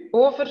nu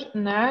over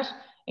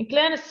naar een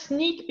kleine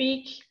sneak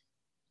peek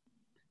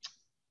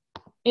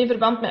in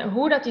verband met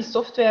hoe dat die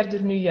software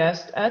er nu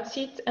juist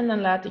uitziet. En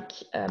dan laat ik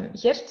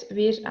Gert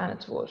weer aan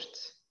het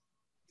woord.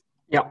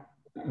 Ja,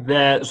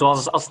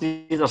 zoals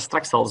Astrid daar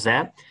straks al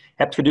zei,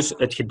 heb je dus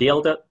het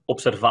gedeelte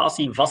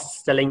observatie,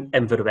 vaststelling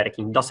en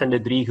verwerking. Dat zijn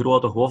de 3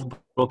 grote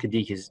hoofdblokken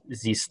die je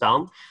ziet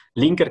staan.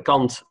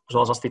 Linkerkant,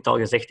 zoals Astrid al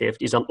gezegd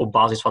heeft, is dan op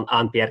basis van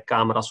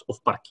ANPR-camera's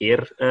of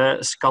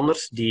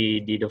parkeerscanners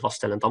die de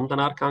vaststellend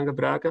ambtenaar kan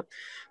gebruiken.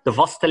 De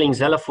vaststelling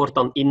zelf wordt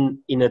dan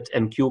in het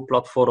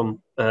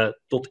MQ-platform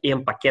tot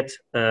 1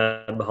 pakket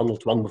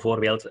behandeld. Want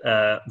bijvoorbeeld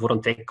voor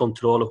een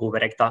trekcontrole, hoe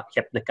werkt dat? Je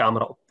hebt een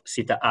camera op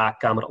site A,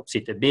 camera op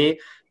site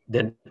B.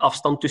 De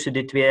afstand tussen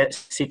die 2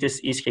 sites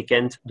is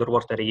gekend. Er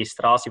wordt de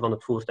registratie van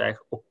het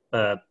voertuig op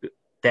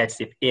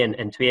tijdstip 1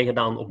 en 2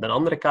 gedaan op de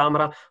andere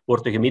camera.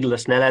 Wordt de gemiddelde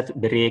snelheid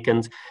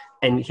berekend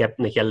en je hebt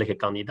een geldige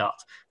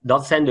kandidaat.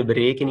 Dat zijn de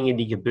berekeningen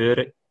die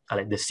gebeuren,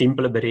 de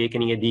simpele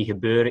berekeningen die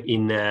gebeuren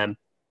in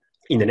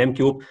de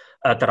MQ.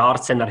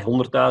 Uiteraard zijn er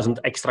 100.000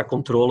 extra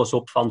controles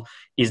op van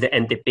is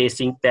de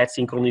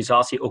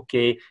NTP-tijdsynchronisatie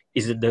oké?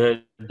 Is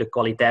de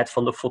kwaliteit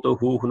van de foto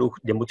goed genoeg?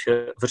 Die moet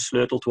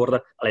versleuteld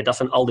worden. Dat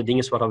zijn al de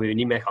dingen waar we u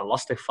niet mee gaan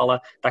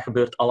lastigvallen. Dat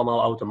gebeurt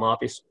allemaal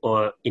automatisch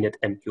in het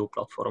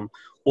MQ-platform.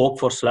 Ook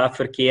voor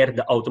sluipverkeer,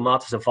 de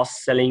automatische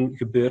vaststelling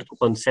gebeurt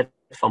op een set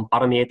van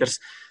parameters.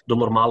 De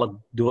normale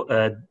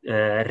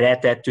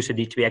rijtijd tussen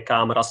die 2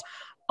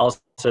 camera's.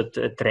 Als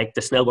het traject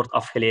te snel wordt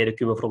afgeleden,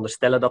 kunnen we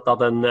veronderstellen dat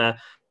dat een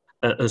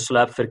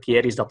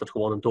sluipverkeer is, dat het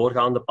gewoon een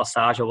doorgaande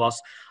passage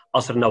was.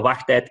 Als er een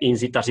wachttijd in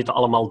zit, daar zitten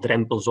allemaal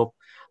drempels op.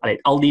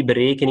 Al die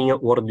berekeningen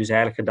worden dus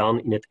eigenlijk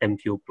gedaan in het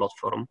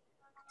MQ-platform.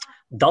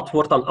 Dat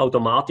wordt dan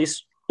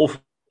automatisch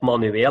of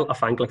manueel,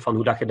 afhankelijk van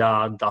hoe dat je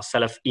dat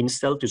zelf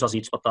instelt. Dus als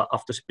iets wat dat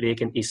af te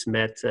spreken is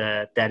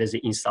tijdens de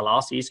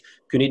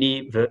installaties, kunnen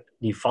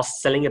die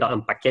vaststellingen, dat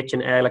een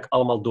pakketje eigenlijk,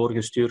 allemaal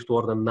doorgestuurd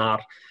worden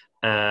naar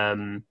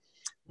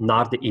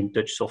de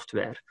InTouch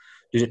software.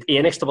 Dus het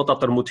enige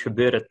wat er moet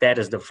gebeuren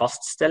tijdens de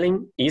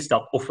vaststelling is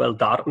dat ofwel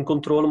daar een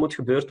controle moet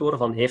gebeurd worden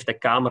van heeft de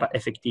camera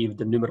effectief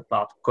de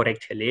nummerplaat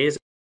correct gelezen,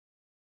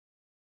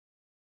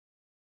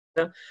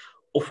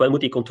 ofwel moet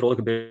die controle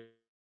gebeuren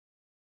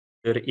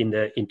in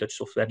de InTouch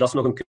software. Dat is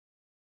nog een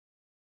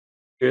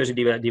keuze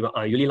die we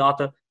aan jullie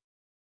laten.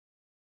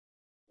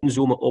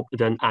 Inzoomen op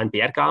de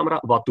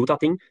ANPR-camera. Wat doet dat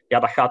ding? Ja,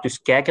 dat gaat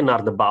dus kijken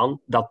naar de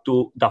baan.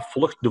 Dat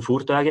volgt de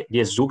voertuigen.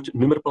 Die zoekt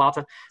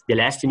nummerplaten. Die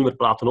lijst die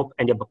nummerplaten op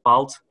en die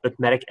bepaalt het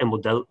merk en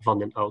model van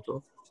de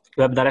auto.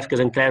 We hebben daar even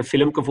een klein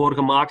filmpje voor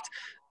gemaakt.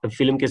 Een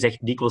filmpje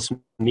zegt dikwijls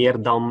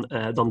meer dan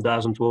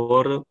 1000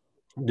 woorden.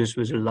 Dus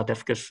we zullen dat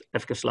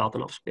even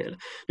laten afspelen.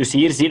 Dus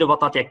hier zie je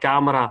wat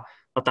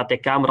die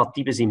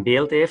camera-types in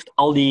beeld heeft.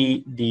 Al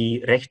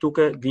die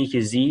rechthoeken die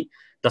je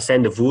ziet, dat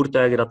zijn de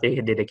voertuigen dat hij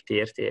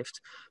gedetecteerd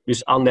heeft.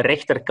 Dus aan de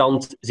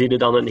rechterkant zie je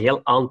dan een heel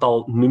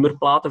aantal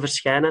nummerplaten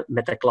verschijnen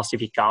met de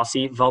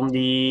klassificatie van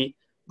die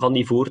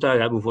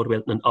voertuigen.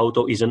 Bijvoorbeeld een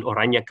auto is een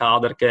oranje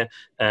kaderke,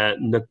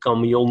 een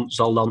camion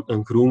zal dan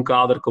een groen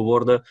kaderke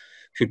worden.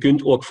 Je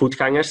kunt ook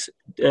voetgangers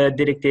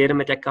detecteren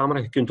met je camera,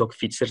 je kunt ook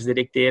fietsers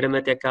detecteren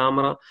met je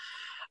camera.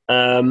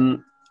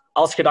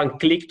 Als je dan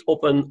klikt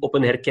op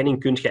een herkenning,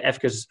 kun je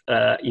even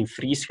in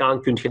freeze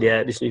gaan. Kun je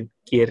die dus een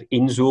keer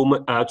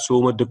inzoomen,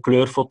 uitzoomen, de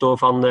kleurfoto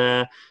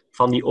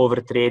van die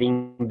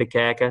overtreding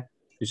bekijken.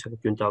 Dus je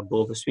kunt daar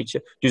boven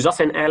switchen. Dus dat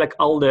zijn eigenlijk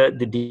al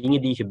de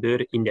dingen die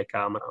gebeuren in die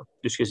camera.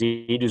 Dus je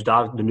ziet dus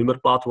daar, de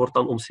nummerplaat wordt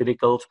dan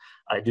omcirkeld.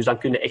 Dus dan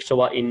kun je echt zo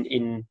wat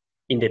in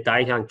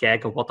detail gaan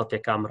kijken wat dat die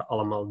camera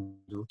allemaal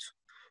doet.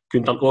 Je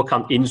kunt dan ook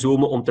gaan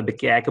inzoomen om te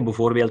bekijken,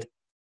 bijvoorbeeld,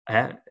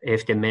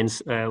 heeft die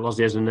mens,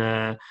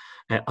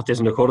 had hij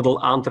zijn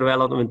gordel aan terwijl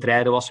hij aan het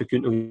rijden was. Je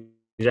kunt nog eens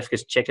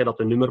even checken dat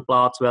de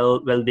nummerplaat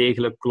wel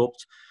degelijk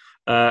klopt.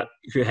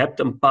 Je hebt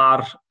een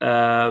paar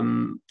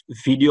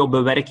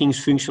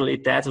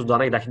videobewerkingsfunctionaliteiten,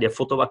 zodanig dat je die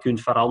foto wat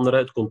kunt veranderen,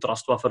 het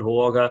contrast wat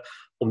verhogen,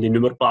 om die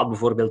nummerplaat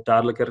bijvoorbeeld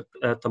duidelijker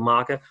te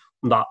maken.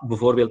 Omdat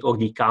bijvoorbeeld ook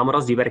die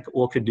camera's, die werken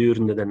ook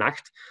gedurende de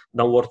nacht.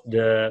 Dan wordt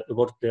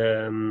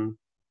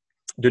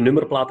de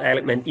nummerplaat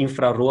eigenlijk met een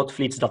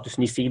infraroodflits, dat dus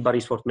niet zichtbaar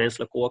is voor het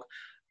menselijk oog,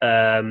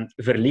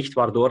 verlicht,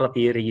 waardoor dat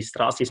die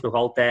registraties nog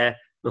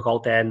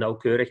altijd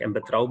nauwkeurig en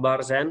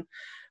betrouwbaar zijn.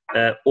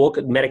 Ook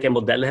het merk- en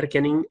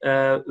modelherkenning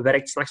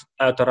werkt 's nachts.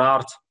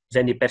 Uiteraard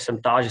zijn die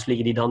percentages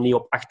liggen die dan niet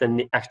op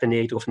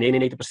 98 of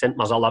 99%,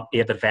 maar zal dat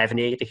eerder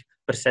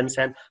 95%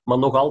 zijn. Maar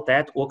nog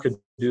altijd, ook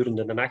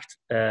gedurende de nacht,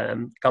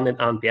 kan een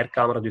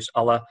ANPR-camera dus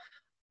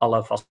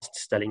alle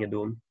vaststellingen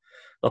doen.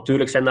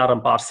 Natuurlijk zijn daar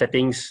een paar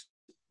settings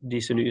die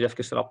ze nu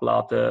even rap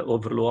laten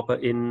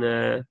overlopen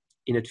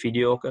in het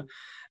video.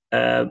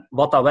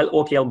 Wat dat wel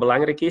ook heel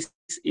belangrijk is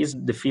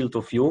de field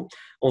of view.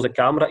 Onze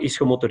camera is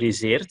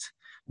gemotoriseerd.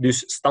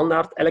 Dus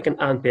standaard, elke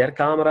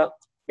ANPR-camera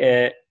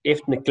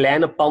heeft een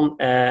kleine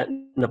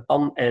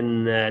pan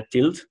en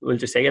tilt. Dat wil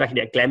dus zeggen dat je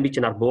die een klein beetje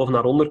naar boven,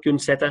 naar onder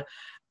kunt zetten.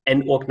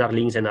 En ook naar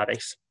links en naar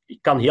rechts. Het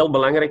kan heel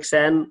belangrijk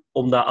zijn,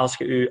 omdat als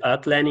je je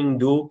uitleiding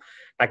doet,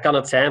 dan kan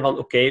het zijn van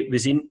oké, we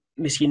zien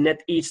misschien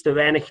net iets te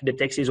weinig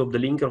detecties op de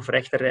linker of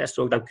rechter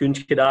rijstrook. Dan kun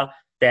je dat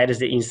tijdens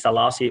de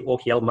installatie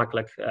ook heel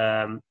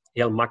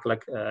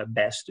makkelijk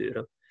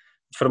bijsturen.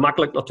 Het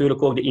vermakkelijkt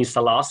natuurlijk ook de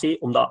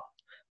installatie, omdat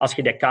als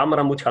je die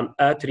camera moet gaan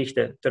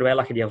uitrichten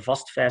terwijl je die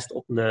vastvijst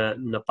op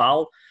een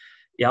paal,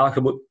 ja,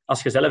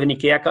 als je zelf een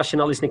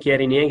IKEA-kastje al eens een keer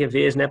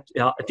ineengevezen hebt,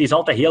 ja, het is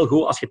altijd heel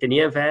goed als je het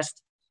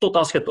ineenvijst. Tot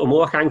als je het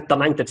omhoog hangt, dan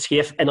hangt het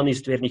scheef en dan is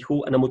het weer niet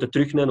goed. En dan moet je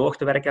terug een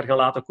hoogtewerker gaan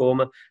laten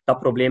komen. Dat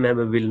probleem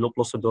hebben we willen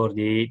oplossen door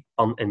die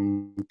pan-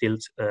 en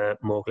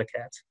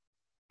tilt-mogelijkheid.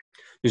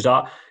 Dus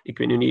ik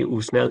weet nu niet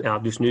hoe snel... Ja,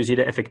 dus nu zie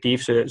je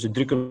effectief, ze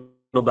drukken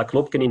op dat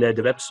knopje in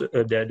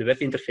de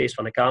webinterface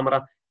van de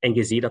camera en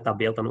je ziet dat dat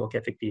beeld dan ook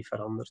effectief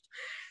verandert.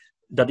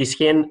 Dat is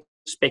geen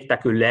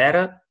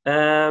spectaculaire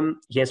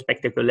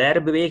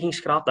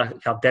bewegingsgraad. Dat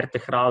gaat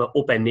 30 graden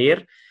op en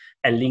neer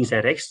en links en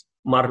rechts.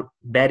 Maar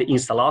bij de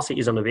installatie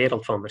is dat een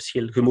wereld van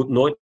verschil. Je moet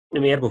nooit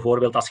meer,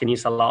 bijvoorbeeld als je een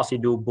installatie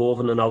doet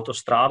boven een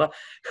autostrade,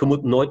 je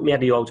moet nooit meer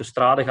die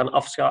autostrade gaan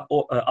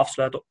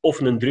afsluiten of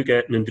een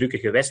drukke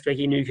gewestweg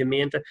in je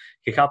gemeente.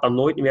 Je gaat dat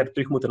nooit meer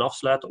terug moeten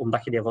afsluiten,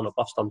 omdat je die van op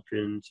afstand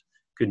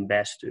kunt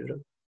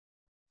bijsturen.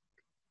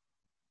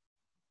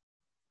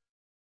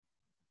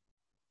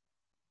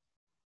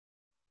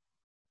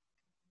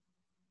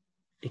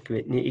 Ik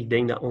weet niet, ik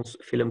denk dat ons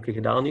filmpje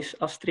gedaan is,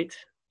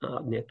 Astrid.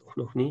 Nee, toch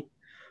nog niet.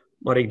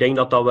 Maar ik denk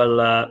dat dat wel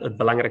het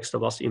belangrijkste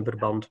was in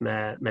verband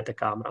met de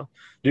camera.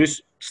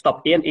 Dus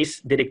stap 1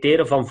 is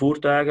detecteren van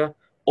voertuigen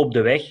op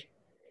de weg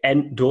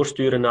en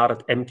doorsturen naar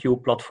het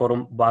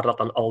MQ-platform, waar dat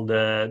dan al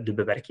de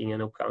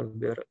bewerkingen op gaan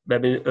gebeuren. We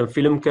hebben een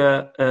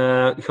filmpje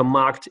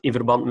gemaakt in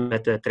verband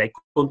met de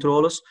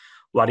trajectcontroles,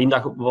 waarin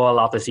dat we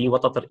laten zien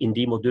wat dat er in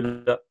die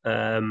module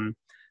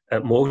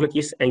mogelijk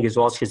is. En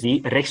zoals je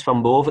ziet, rechts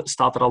van boven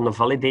staat er al een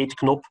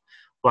validate-knop,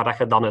 waar dat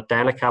je dan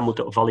uiteindelijk gaat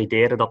moeten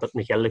valideren dat het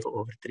een geldige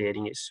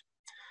overtreding is.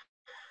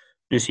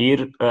 Dus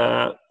hier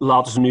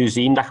laten ze nu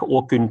zien dat je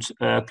ook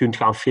kunt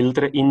gaan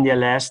filteren in die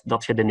lijst,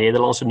 dat je de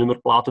Nederlandse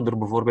nummerplaten er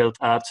bijvoorbeeld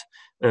uit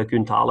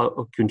kunt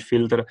halen, kunt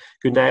filteren. Je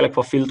kunt eigenlijk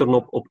wat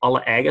filteren op alle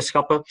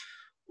eigenschappen.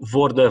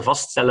 Voor de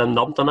vaststellende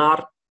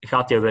ambtenaar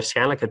gaat je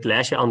waarschijnlijk het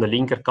lijstje aan de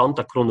linkerkant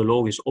dat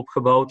chronologisch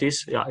opgebouwd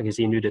is. Ja, je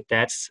ziet nu de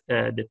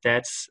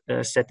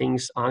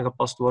tijdssettings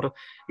aangepast worden.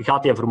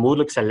 Gaat je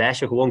vermoedelijk zijn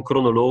lijstje gewoon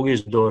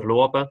chronologisch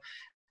doorlopen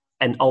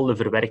en al de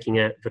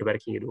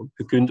verwerkingen doen.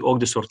 Je kunt ook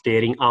de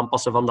sortering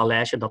aanpassen van dat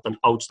lijstje, dat de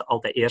oudste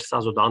altijd eerst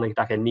staat, zodanig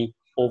dat je niet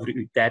over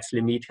je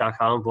tijdslimiet gaat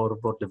gaan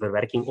voor de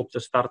verwerking op te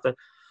starten,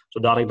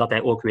 zodanig dat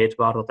hij ook weet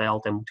waar dat hij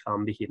altijd moet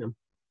gaan beginnen.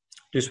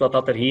 Dus wat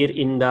dat er hier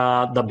in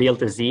dat beeld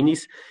te zien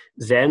is,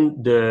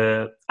 zijn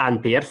de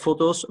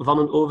ANPR-foto's van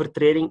een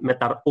overtreding, met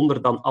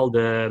daaronder dan al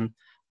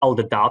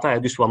de data,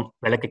 dus van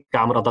welke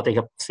camera dat hij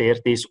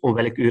gepasseerd is, om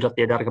welk uur dat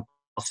hij daar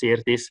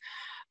gepasseerd is,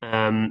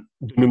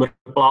 de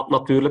nummerplaat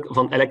natuurlijk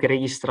van elke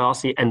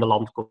registratie en de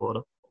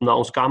landcode. Omdat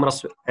onze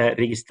camera's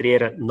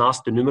registreren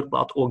naast de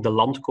nummerplaat ook de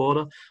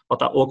landcode, wat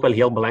dat ook wel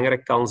heel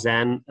belangrijk kan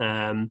zijn,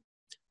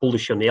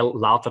 positioneel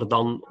later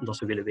dan, omdat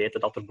ze willen weten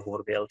dat er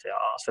bijvoorbeeld, ja,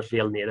 als er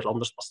veel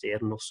Nederlanders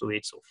passeren of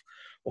zoiets,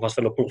 of als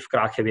er een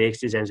plofkraak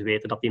geweest is en ze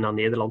weten dat die naar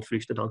Nederland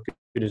vluchten, dan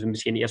kunnen ze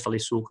misschien eerst al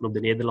eens zoeken op de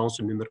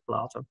Nederlandse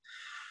nummerplaten.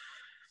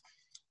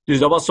 Dus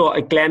dat was zo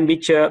een klein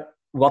beetje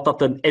wat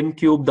dat een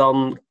M-Cube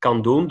dan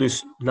kan doen.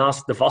 Dus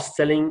naast de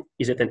vaststelling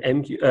is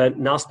het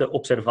naast de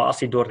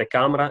observatie door de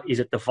camera is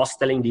het de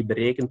vaststelling die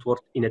berekend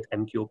wordt in het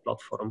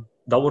M-Cube-platform.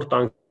 Dat wordt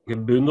dan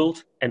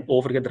gebundeld en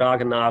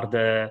overgedragen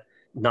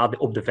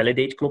op de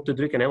validate-knop te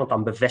drukken, want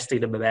dan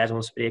bevestigt de bij wijze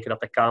van spreken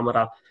dat de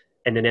camera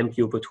en de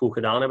M-Cube het goed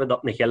gedaan hebben,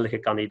 dat een geldige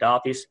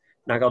kandidaat is.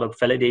 Dan gaat op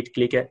validate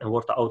klikken en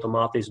wordt dat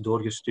automatisch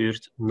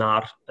doorgestuurd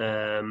naar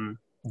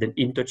de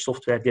InTouch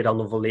software die dan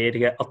een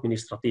volledige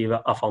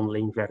administratieve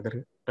afhandeling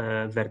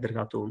verder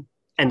gaat doen.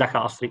 En dat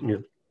gaat Astrid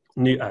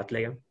nu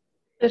uitleggen.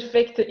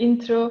 Perfecte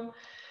intro.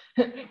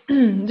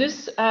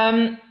 Dus,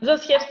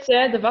 zoals Gert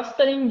zei, de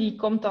vaststelling die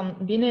komt dan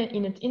binnen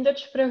in het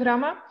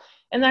InTouch-programma.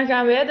 En dan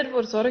gaan wij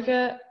ervoor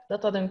zorgen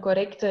dat dat een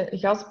correcte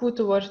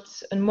gasboete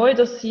wordt. Een mooi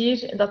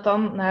dossier dat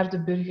dan naar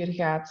de burger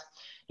gaat.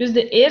 Dus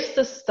de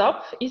eerste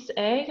stap is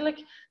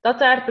eigenlijk dat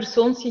daar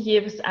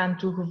persoonsgegevens aan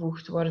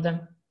toegevoegd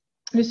worden.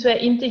 Dus wij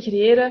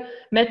integreren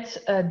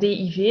met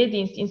DIV,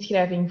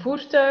 Dienstinschrijving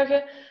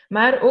Voertuigen,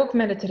 maar ook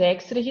met het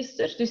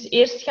Rijksregister. Dus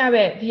eerst gaan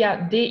wij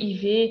via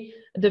DIV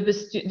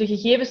de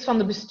gegevens van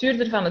de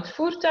bestuurder van het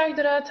voertuig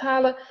eruit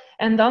halen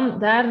en dan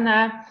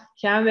daarna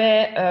gaan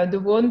wij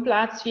de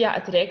woonplaats via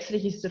het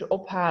Rijksregister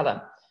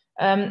ophalen.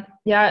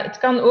 Het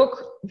kan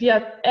ook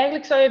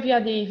eigenlijk zou je via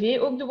DIV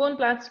ook de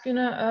woonplaats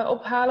kunnen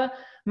ophalen,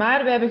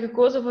 maar wij hebben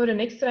gekozen voor een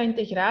extra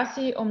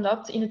integratie,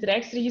 omdat in het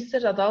Rijksregister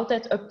dat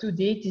altijd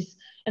up-to-date is.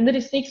 En er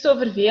is niks zo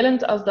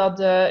vervelend als dat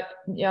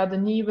de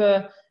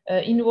nieuwe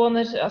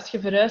inwoner, als je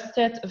verhuisd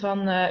bent van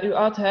uw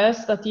oud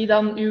huis, dat die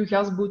dan uw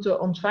gasboete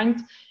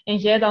ontvangt en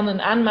jij dan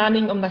een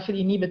aanmaning omdat je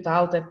die niet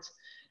betaald hebt.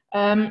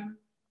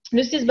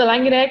 Dus het is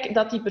belangrijk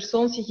dat die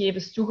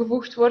persoonsgegevens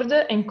toegevoegd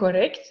worden en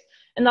correct.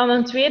 En dan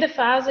een tweede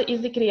fase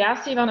is de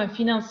creatie van een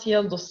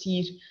financieel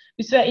dossier.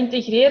 Dus wij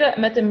integreren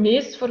met de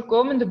meest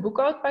voorkomende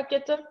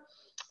boekhoudpakketten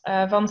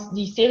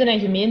die steden en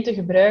gemeenten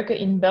gebruiken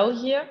in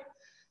België.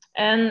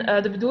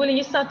 En de bedoeling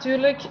is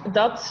natuurlijk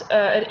dat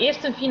er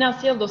eerst een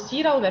financieel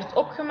dossier al werd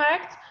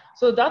opgemaakt,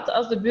 zodat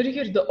als de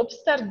burger de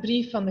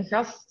opstartbrief van de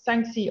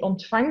gassanctie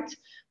ontvangt,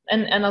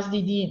 En als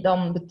die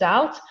dan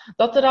betaalt,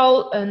 dat er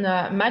al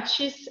een match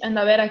is en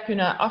dat wij dat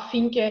kunnen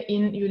afvinken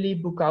in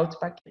jullie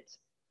boekhoudpakket.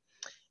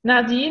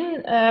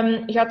 Nadien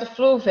gaat de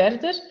flow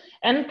verder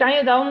en kan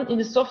je dan in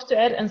de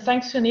software een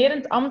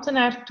sanctionerend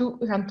ambtenaar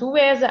gaan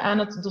toewijzen aan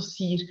het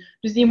dossier.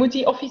 Dus die moet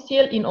die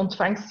officieel in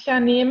ontvangst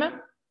gaan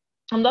nemen,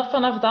 omdat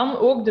vanaf dan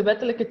ook de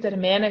wettelijke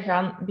termijnen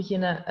gaan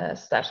beginnen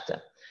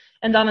starten.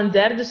 En dan een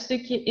derde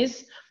stukje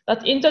is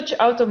dat InTouch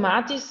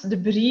automatisch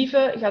de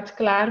brieven gaat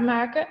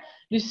klaarmaken.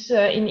 Dus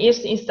in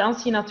eerste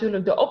instantie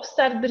natuurlijk de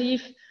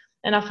opstartbrief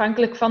en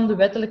afhankelijk van de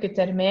wettelijke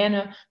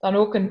termijnen dan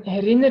ook een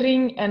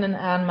herinnering en een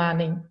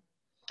aanmaning.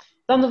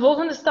 Dan de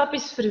volgende stap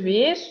is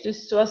verweer.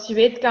 Dus zoals je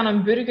weet kan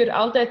een burger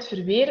altijd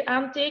verweer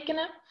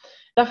aantekenen.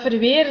 Dat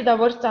verweer dat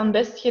wordt dan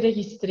best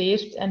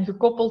geregistreerd en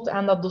gekoppeld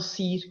aan dat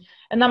dossier.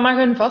 En dat mag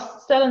een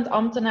vaststellend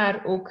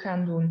ambtenaar ook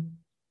gaan doen.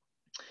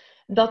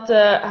 Dat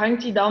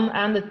hangt hij dan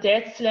aan de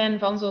tijdslijn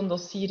van zo'n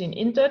dossier in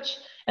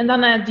InTouch. En dan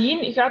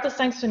nadien gaat de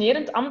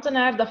sanctionerend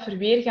ambtenaar dat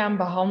verweer gaan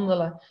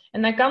behandelen.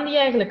 En dan kan die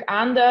eigenlijk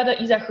aanduiden,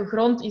 is dat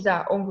gegrond, is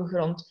dat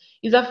ongegrond.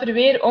 Is dat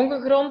verweer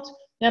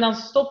ongegrond, ja,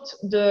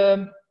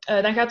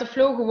 dan gaat de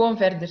flow gewoon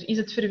verder. Is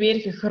het verweer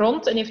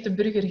gegrond en heeft de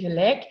burger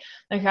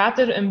gelijk, dan gaat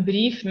er een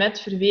brief met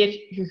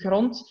verweer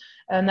gegrond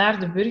naar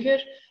de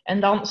burger. En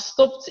dan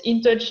stopt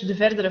InTouch de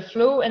verdere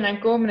flow en dan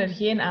komen er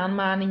geen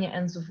aanmaningen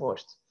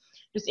enzovoort.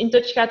 Dus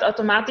InTouch gaat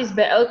automatisch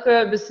bij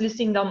elke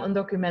beslissing dan een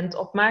document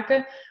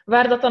opmaken,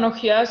 waar dat dan nog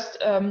juist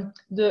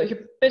de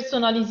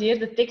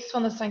gepersonaliseerde tekst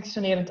van de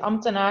sanctionerend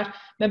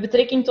ambtenaar met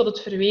betrekking tot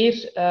het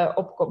verweer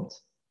opkomt.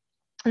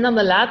 En dan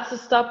de laatste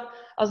stap,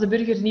 als de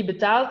burger niet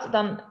betaalt,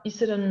 dan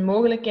is er een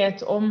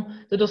mogelijkheid om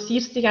de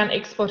dossiers te gaan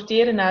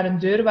exporteren naar een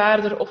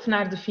deurwaarder of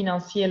naar de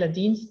financiële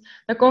dienst.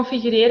 Dat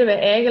configureren wij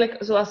eigenlijk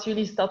zoals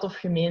jullie stad of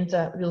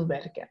gemeente wil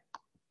werken.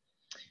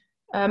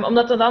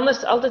 Omdat het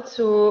anders altijd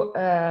zo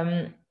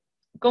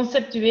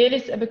conceptueel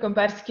is, heb ik een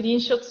paar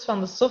screenshots van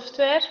de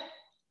software.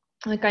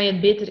 Dan kan je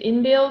het beter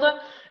inbeelden.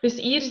 Dus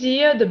hier zie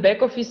je de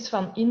back-office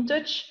van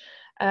InTouch.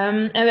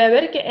 En wij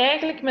werken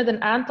eigenlijk met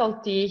een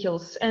aantal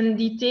tegels. En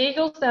die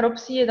tegels, daarop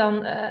zie je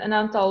dan een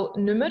aantal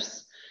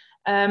nummers.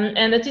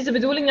 En het is de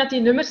bedoeling dat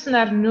die nummers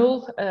naar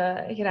 0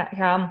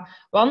 gaan.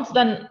 Want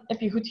dan heb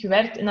je goed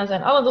gewerkt en dan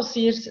zijn alle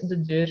dossiers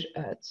de deur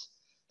uit.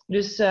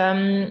 Dus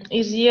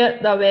hier zie je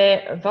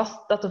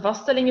dat de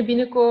vaststellingen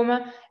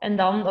binnenkomen en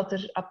dan dat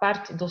er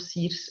apart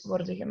dossiers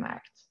worden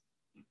gemaakt.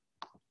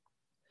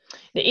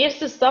 De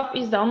eerste stap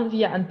is dan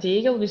via een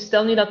tegel. Dus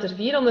stel nu dat er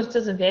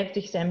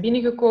 456 zijn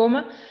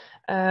binnengekomen.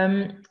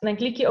 Dan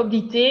klik je op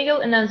die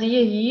tegel en dan zie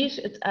je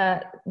hier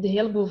de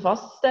heleboel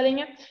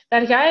vaststellingen.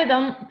 Daar ga je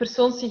dan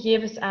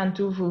persoonsgegevens aan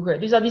toevoegen.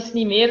 Dus dat is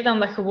niet meer dan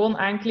dat gewoon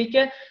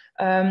aanklikken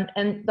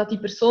en dat die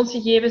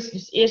persoonsgegevens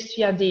dus eerst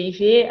via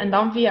DIV en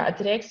dan via het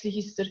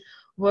Rijksregister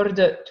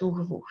worden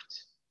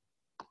toegevoegd.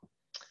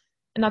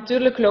 En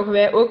natuurlijk loggen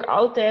wij ook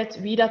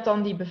altijd wie dat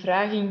dan die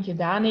bevraging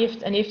gedaan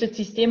heeft en heeft het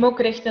systeem ook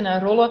rechten en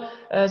rollen,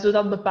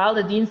 zodat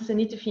bepaalde diensten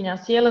niet de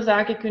financiële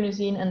zaken kunnen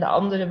zien en de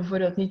andere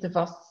bijvoorbeeld niet de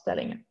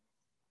vaststellingen.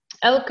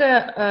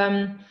 Elke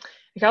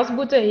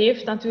gasboete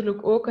heeft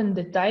natuurlijk ook een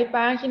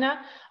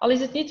detailpagina, al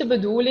is het niet de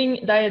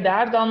bedoeling dat je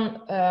daar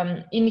dan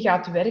in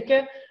gaat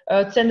werken.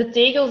 Het zijn de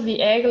tegels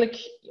die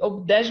eigenlijk op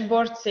het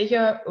dashboard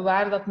zeggen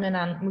waar dat men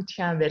aan moet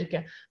gaan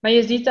werken. Maar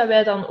je ziet dat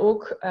wij dan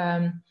ook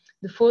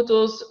de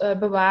foto's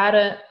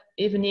bewaren,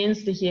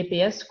 eveneens de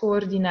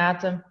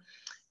GPS-coördinaten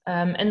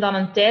en dan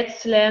een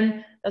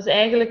tijdslijn. Dat is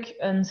eigenlijk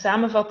een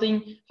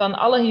samenvatting van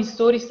alle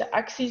historische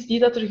acties die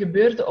dat er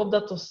gebeurden op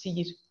dat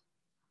dossier.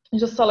 Dus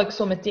dat zal ik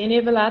zo meteen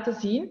even laten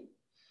zien.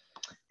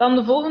 Dan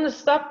de volgende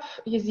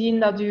stap, gezien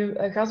dat uw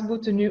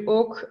gasboete nu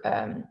ook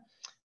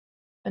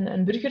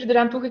een burger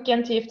eraan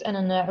toegekend heeft en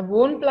een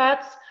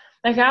woonplaats,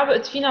 dan gaan we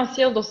het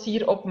financieel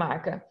dossier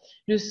opmaken.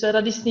 Dus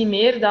dat is niet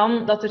meer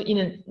dan dat er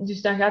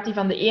dus dan gaat hij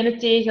van de ene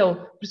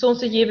tegel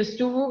persoonsgegevens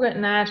toevoegen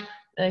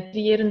naar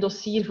creëer een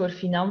dossier voor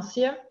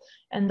financiën.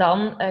 En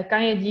dan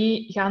kan je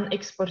die gaan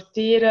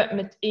exporteren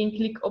met 1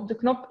 klik op de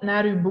knop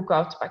naar uw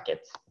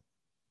boekhoudpakket.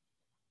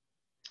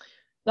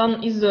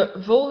 Dan is de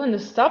volgende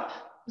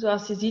stap,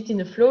 zoals je ziet in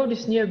de flow,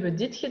 dus nu hebben we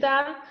dit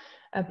gedaan,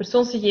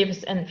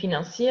 persoonsgegevens en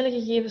financiële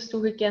gegevens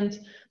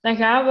toegekend. Dan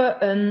gaan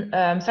we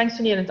een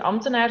sanctionerend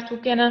ambtenaar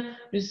toekennen.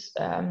 Dus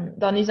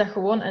dan is dat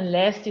gewoon een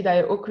lijst die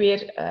je ook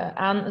weer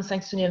aan een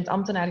sanctionerend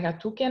ambtenaar gaat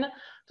toekennen.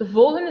 De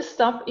volgende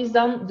stap is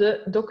dan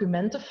de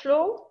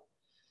documentenflow.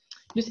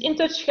 Dus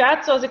InTouch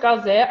gaat, zoals ik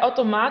al zei,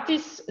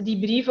 automatisch die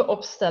brieven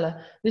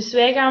opstellen. Dus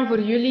wij gaan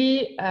voor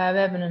jullie, we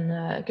hebben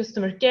een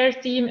customer care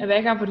team, en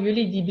wij gaan voor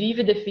jullie die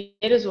brieven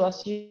definiëren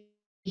zoals jullie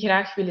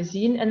graag willen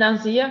zien. En dan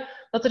zie je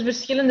dat er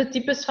verschillende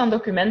types van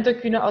documenten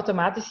kunnen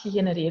automatisch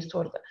gegenereerd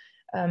worden.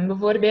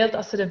 Bijvoorbeeld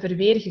als er een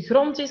verweer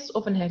gegrond is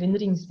of een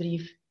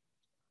herinneringsbrief.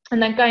 En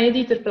dan kan je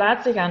die ter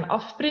plaatse gaan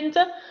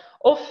afprinten.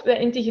 Of we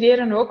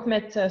integreren ook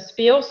met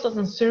Speos, dat is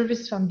een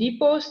service van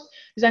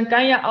Bpost. Dus dan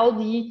kan je al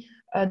die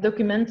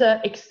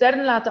documenten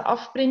extern laten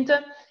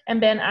afprinten. En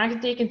bij een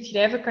aangetekend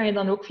schrijven kan je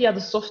dan ook via de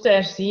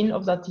software zien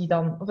of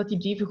die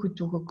brieven goed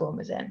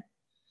toegekomen zijn.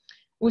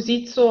 Hoe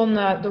ziet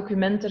zo'n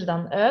document er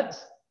dan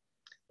uit?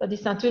 Dat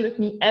is natuurlijk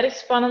niet erg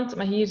spannend,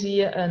 maar hier zie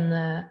je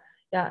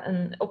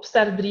een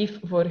opstartbrief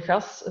voor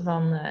gas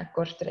van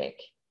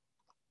Kortrijk.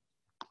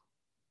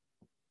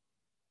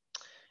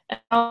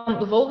 En dan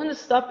de volgende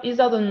stap is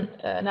dat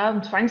na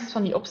ontvangst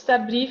van die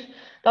opstartbrief,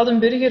 dat een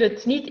burger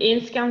het niet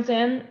eens kan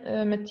zijn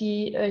met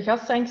die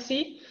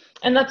gassanctie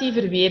en dat hij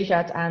verweer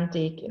gaat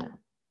aantekenen.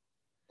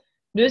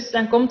 Dus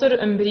dan komt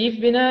er een brief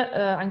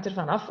binnen, hangt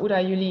ervan af hoe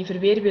dat jullie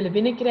verweer willen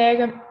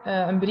binnenkrijgen,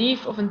 een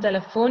brief of een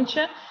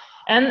telefoontje.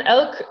 En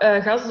elk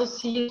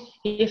gasdossier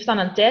heeft dan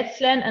een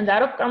tijdslijn en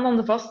daarop kan dan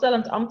de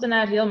vaststellend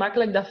ambtenaar heel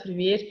makkelijk dat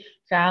verweer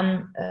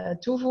gaan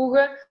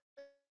toevoegen.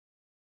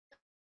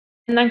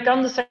 En dan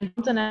kan de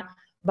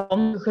ambtenaar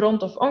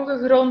gegrond of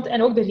ongegrond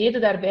en ook de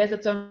reden daarbij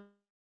zetten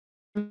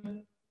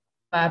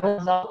waarom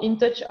zal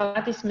InTouch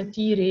automatisch met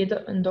die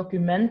reden een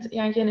document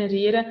gaan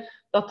genereren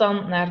dat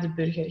dan naar de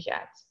burger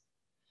gaat.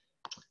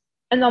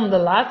 En dan de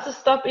laatste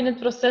stap in het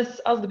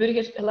proces, als de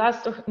burger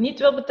helaas toch niet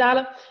wil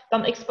betalen,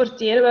 dan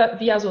exporteren we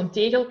via zo'n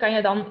tegel, kan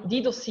je dan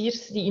die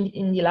dossiers die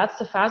in die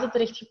laatste fase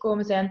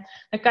terechtgekomen zijn,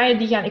 dan kan je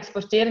die gaan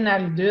exporteren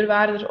naar je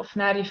deurwaarder of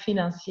naar je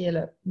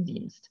financiële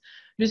dienst.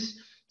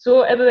 Dus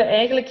zo hebben we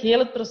eigenlijk heel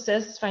het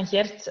proces van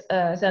Gert,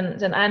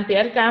 zijn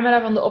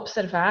ANPR-camera van de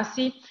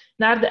observatie,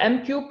 naar de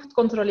M-Cube, het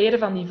controleren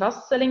van die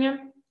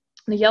vaststellingen.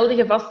 De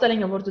geldige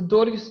vaststellingen worden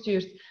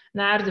doorgestuurd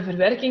naar de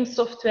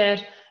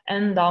verwerkingssoftware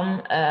en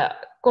dan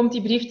komt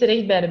die brief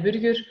terecht bij de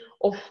burger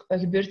of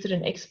gebeurt er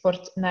een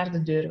export naar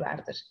de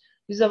deurwaarder.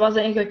 Dus dat was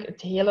eigenlijk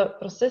het hele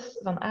proces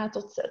van A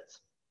tot Z.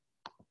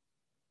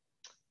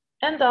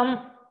 En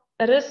dan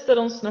rest er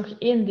ons nog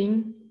één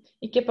ding.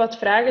 Ik heb wat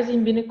vragen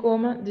zien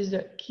binnenkomen, dus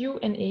de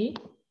Q&A.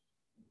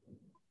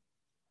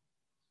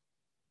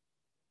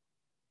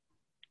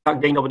 Ja,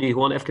 ik denk dat we die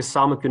gewoon even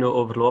samen kunnen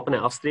overlopen, hè,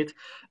 Astrid.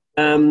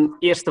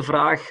 Eerste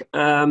vraag.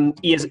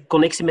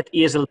 Connectie met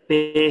ESLP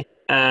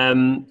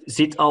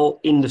zit al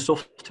in de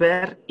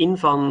software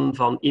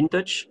van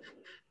InTouch.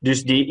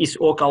 Dus die is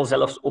ook al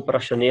zelfs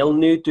operationeel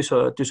nu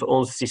tussen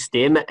onze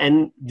systemen.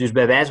 En dus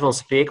bij wijze van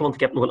spreken, want ik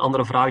heb nog een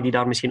andere vraag die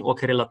daar misschien ook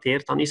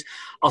gerelateerd aan is.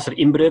 Als er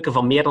inbreuken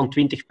van meer dan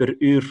 20 per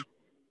uur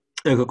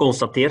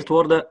geconstateerd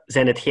worden,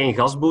 zijn het geen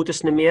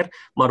gasboetes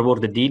meer, maar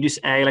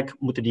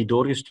moeten die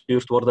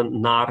doorgestuurd worden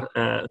naar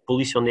het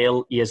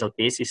politioneel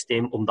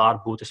ISLP-systeem om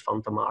daar boetes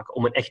van te maken,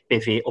 om een echt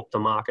PV op te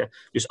maken.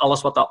 Dus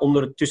alles wat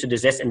tussen de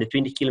 6 en de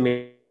 20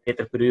 km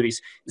per uur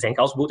is, zijn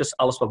gasboetes.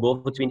 Alles wat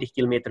boven 20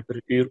 km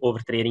per uur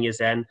overtredingen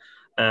zijn,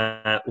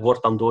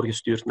 wordt dan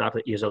doorgestuurd naar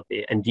de ISLP.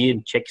 En die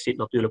check zit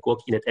natuurlijk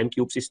ook in het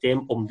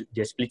M-Cube-systeem om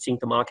de splitsing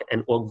te maken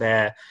en ook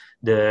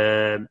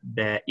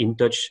bij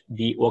InTouch,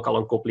 die ook al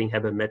een koppeling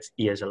hebben met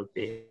ISLP.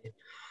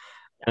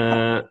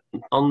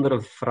 Een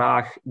andere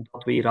vraag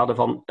dat we hier hadden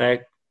van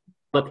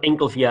het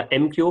enkel via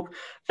M-Cube.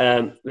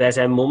 Wij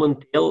zijn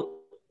momenteel...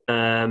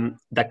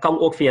 dat kan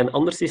ook via een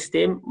ander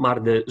systeem,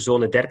 maar de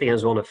zone 30 en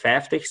zone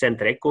 50 zijn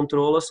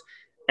trajectcontroles.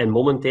 En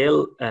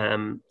momenteel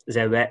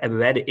hebben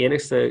wij de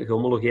enigste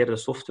gehomologeerde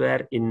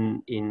software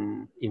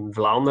in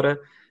Vlaanderen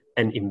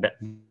en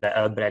bij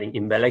uitbreiding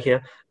in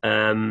België,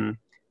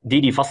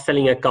 die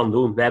vaststellingen kan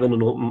doen. Wij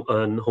hebben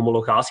een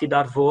homologatie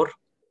daarvoor.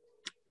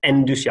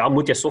 En dus ja,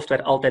 moet je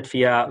software altijd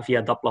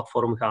via dat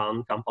platform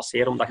gaan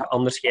passeren, omdat je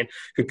anders geen...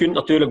 Je kunt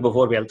natuurlijk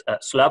bijvoorbeeld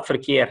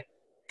sluipverkeer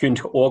kun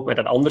je ook met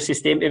een ander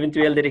systeem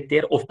eventueel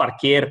detecteren. Of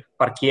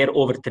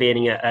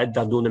parkeerovertredingen.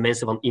 Dat doen de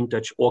mensen van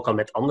InTouch ook al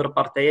met andere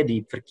partijen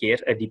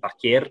die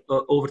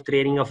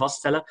parkeerovertredingen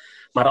vaststellen.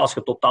 Maar als je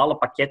het totale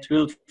pakket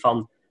wilt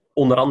van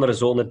onder andere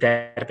zone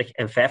 30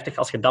 en 50,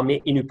 als je dat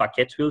mee in je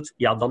pakket wilt,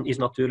 ja, dan is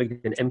natuurlijk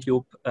een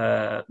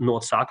M-Cube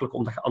noodzakelijk,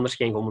 omdat je anders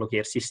geen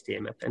gehomologeerd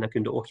systeem hebt. En daar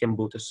kun je ook geen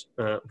boetes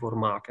voor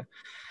maken.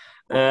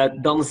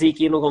 Dan zie ik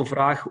hier nog een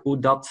vraag hoe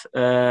dat,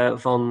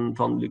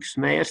 van Lux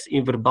Meijers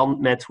in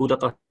verband met hoe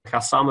dat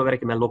gaat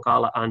samenwerken met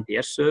lokale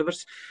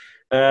ANPR-servers.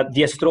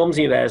 Die stroom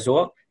zien wij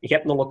zo. Je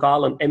hebt een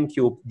lokale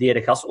M-Cube die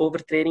de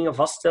gasovertredingen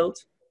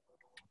vaststelt.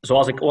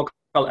 Zoals ik ook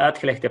al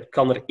uitgelegd heb,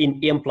 kan er in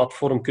één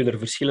platform kunnen er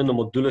verschillende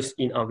modules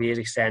in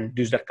aanwezig zijn.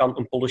 Dus er kan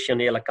een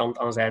politionele kant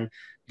aan zijn,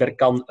 er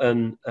kan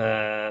een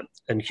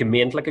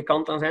gemeentelijke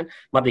kant aan zijn.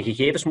 Maar de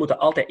gegevens moeten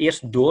altijd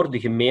eerst door de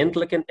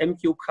gemeentelijke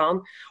M-Cube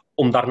gaan,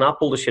 om daarna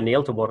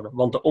politioneel te worden.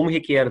 Want de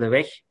omgekeerde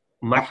weg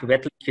mag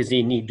wettelijk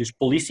gezien niet. Dus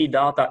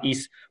politiedata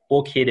is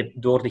ook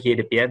door de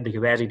GDPR, de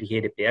gewijzigde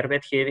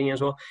GDPR-wetgeving en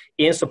zo.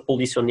 Eens de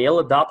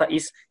politionele data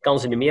is, kan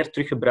ze niet meer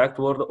teruggebruikt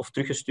worden of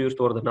teruggestuurd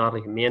worden naar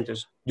de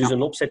gemeentes. Dus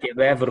een opzet die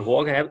wij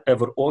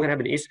voor ogen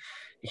hebben is,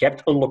 je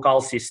hebt een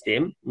lokaal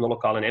systeem, een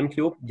lokale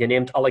M-Cube, die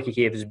neemt alle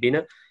gegevens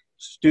binnen,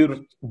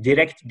 stuurt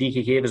direct die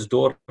gegevens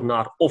door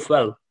naar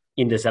ofwel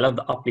in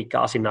dezelfde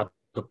applicatie naar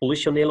de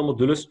politionele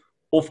modules,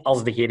 of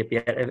als de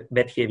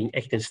GDPR-wetgeving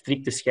echt een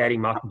strikte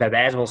scheiding maakt, bij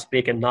wijze van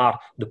spreken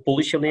naar de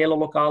politionele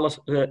lokale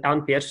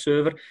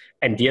ANPR-server.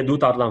 En die doet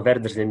daar dan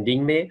verder zijn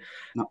ding mee.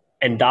 Ja.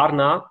 En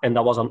daarna, en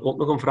dat was dan ook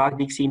nog een vraag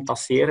die ik zie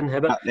passeren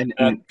hebben,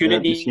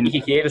 kunnen die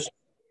gegevens...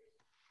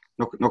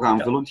 Nog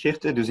aanvullend,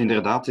 Geert. Dus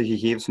inderdaad, de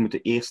gegevens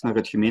moeten eerst naar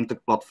het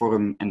gemeentelijk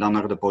platform en dan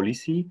naar de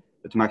politie.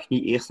 Het mag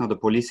niet eerst naar de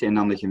politie en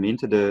dan de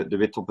gemeente. De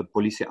wet op het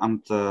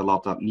politieambt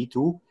laat dat niet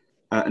toe.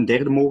 Een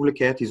derde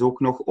mogelijkheid is ook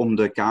nog om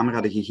de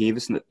camera de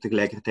gegevens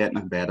tegelijkertijd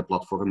naar beide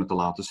platformen te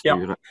laten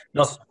sturen.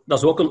 Ja, dat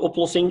is ook een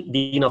oplossing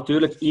die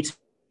natuurlijk iets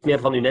meer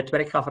van uw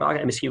netwerk gaat vragen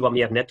en misschien wat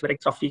meer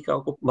netwerktrafiek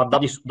gaat op, maar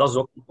dat is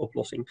ook een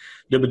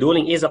oplossing. De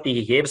bedoeling is dat die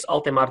gegevens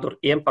altijd maar door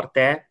één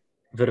partij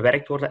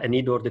verwerkt worden en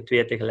niet door de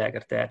twee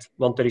tegelijkertijd.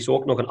 Want er is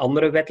ook nog een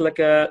andere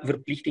wettelijke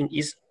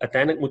verplichting.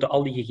 Uiteindelijk moeten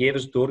al die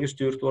gegevens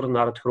doorgestuurd worden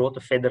naar het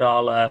grote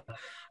federale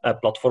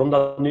platform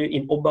dat nu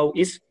in opbouw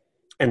is.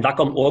 En dat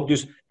kan ook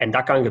dus, en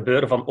dat kan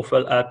gebeuren van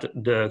ofwel uit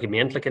de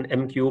gemeentelijke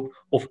M-Cube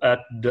of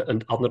uit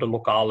een andere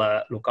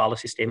lokale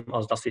systeem,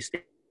 als dat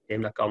systeem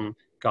dat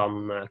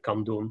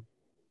kan doen.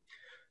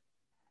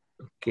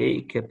 Oké,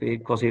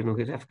 ik was hier nog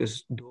eens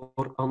even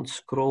door aan het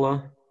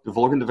scrollen. De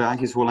volgende vraag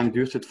is: hoe lang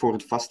duurt het voor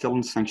het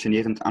vaststellen,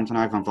 sanctionerend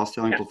ambtenaar van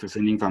vaststelling tot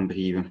verzending van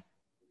brieven?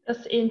 Dat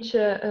is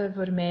eentje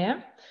voor mij. Hè?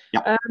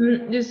 Ja.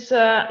 Dus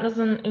dat is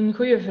een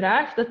goede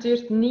vraag. Dat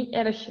duurt niet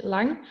erg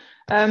lang.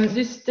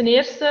 Dus ten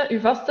eerste, uw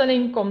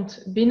vaststelling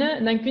komt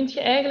binnen. Dan kun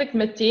je eigenlijk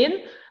meteen,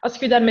 als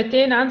je daar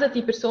meteen aanzet,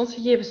 die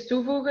persoonsgegevens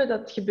toevoegen.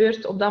 Dat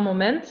gebeurt op dat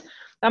moment.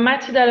 Dan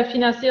maak je daar een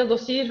financieel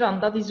dossier van.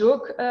 Dat is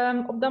ook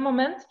op dat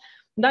moment.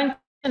 Dan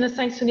kun je een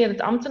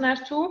sanctionerend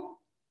ambtenaar toe.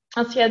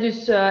 Als jij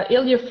dus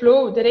heel je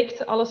flow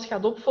direct alles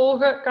gaat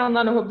opvolgen, kan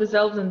dat nog op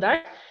dezelfde dag.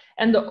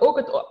 En ook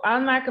het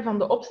aanmaken van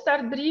de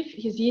opstartbrief,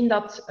 gezien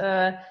dat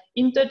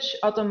InTouch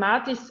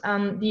automatisch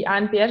aan die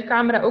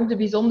ANPR-camera ook de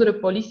bijzondere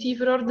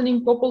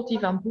politieverordening koppelt, die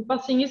van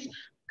toepassing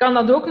is, kan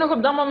dat ook nog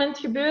op dat moment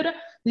gebeuren.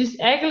 Dus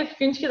eigenlijk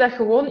kun je dat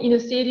gewoon in een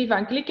serie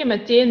van klikken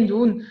meteen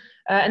doen.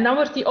 En dan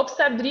wordt die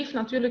opstartbrief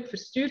natuurlijk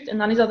verstuurd en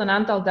dan is dat een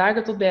aantal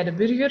dagen tot bij de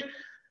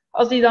burger.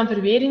 Als die dan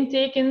verwering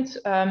tekent,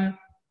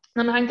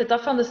 dan hangt het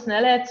af van de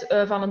snelheid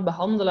van het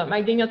behandelen. Maar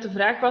ik denk dat de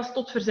vraag was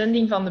tot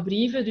verzending van de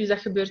brieven, dus dat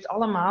gebeurt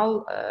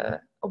allemaal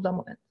op dat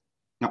moment.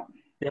 Ja.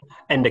 Ja.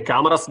 En de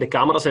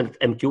camera's en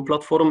het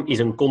MQ-platform is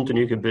een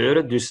continu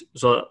gebeuren. Dus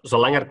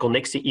zolang er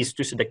connectie is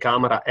tussen de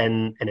camera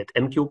en het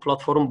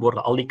MQ-platform,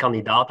 worden al die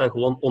kandidaten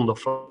gewoon on the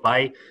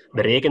fly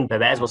berekend, bij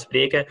wijze van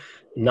spreken.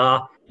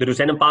 Er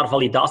zijn een paar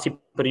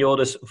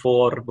validatieperiodes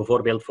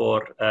bijvoorbeeld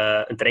voor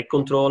een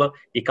trekcontrole.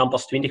 Die kan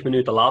pas 20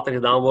 minuten later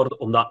gedaan worden,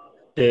 omdat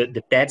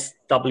de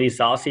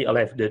tijdstabilisatie,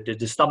 de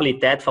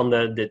stabiliteit van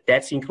de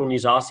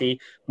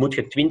tijdsynchronisatie moet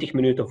je 20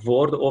 minuten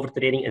voor de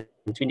overtreding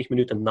en 20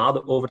 minuten na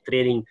de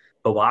overtreding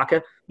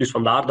bewaken. Dus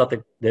vandaar dat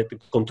de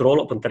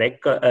controle op een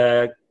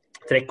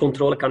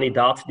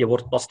trekcontrolekandidaat, die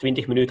wordt pas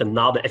 20 minuten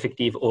na de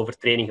effectieve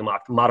overtreding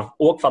gemaakt. Maar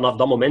ook vanaf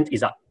dat moment is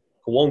dat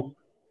gewoon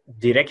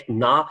direct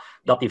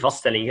nadat die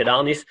vaststelling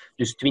gedaan is.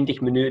 Dus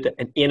 20 minuten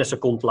en 1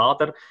 seconde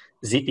later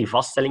zit die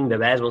vaststelling, bij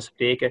wijze van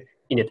spreken,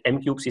 in het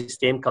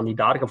M-Cube-systeem, kan die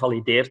daar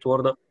gevalideerd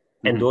worden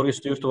en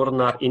doorgestuurd worden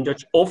naar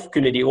InTouch. Of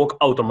kunnen die ook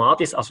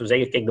automatisch, als we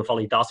zeggen, kijk, de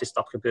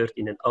validatiestap gebeurt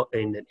in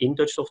een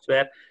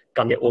InTouch-software,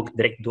 kan die ook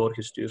direct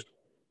doorgestuurd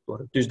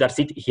worden. Dus daar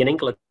zit geen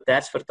enkele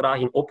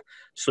tijdsvertraging op.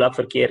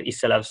 Sluipverkeer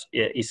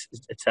is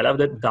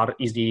hetzelfde. Daar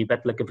is die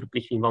wettelijke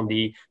verplichting van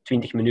die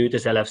 20 minuten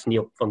zelfs niet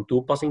op van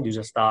toepassing.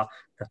 Dus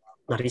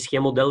daar is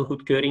geen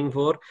modelgoedkeuring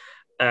voor.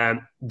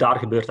 Daar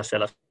gebeurt dat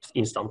zelfs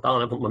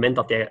instantaan. Op het moment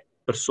dat die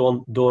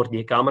persoon door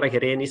die camera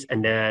gereden is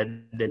en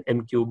de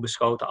MQ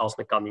beschouwt als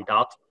een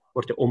kandidaat,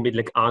 wordt hij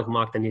onmiddellijk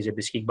aangemaakt en is hij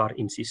beschikbaar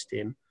in het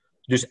systeem.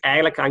 Dus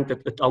eigenlijk hangt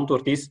het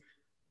antwoord is,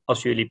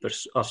 als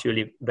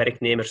jullie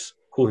werknemers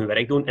goed hun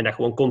werk doen en dat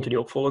gewoon continu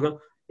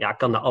opvolgen, ja,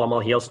 kan dat allemaal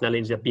heel snel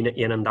in. Binnen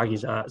 1 dag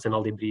zijn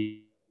al die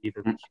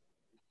brieven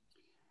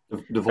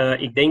weg.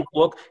 Ik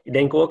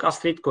denk ook,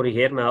 Astrid,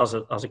 corrigeer me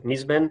als ik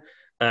mis ben,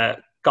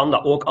 kan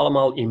dat ook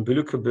allemaal in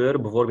bulk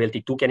gebeuren. Bijvoorbeeld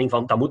die toekenning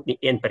van, dat moet niet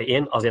 1 per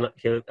 1. Als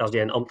je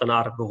een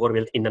ambtenaar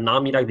bijvoorbeeld in de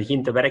namiddag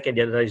begint te werken,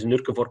 dat is een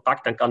uur voor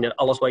pak, dan kan je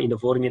alles wat in de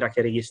voormiddag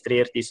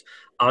geregistreerd is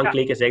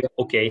aanklikken, zeggen,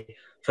 oké,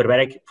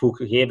 verwerk, voeg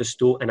gegevens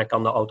toe en dan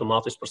kan dat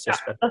automatisch proces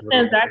verder. Dat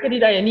zijn zaken die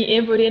dat je niet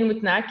 1 voor 1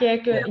 moet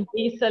nakijken, in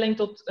tegenstelling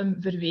tot een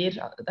verweer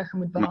dat je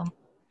moet behandelen.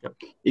 Ja.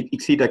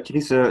 Ik zie dat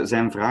Chris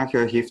zijn vraag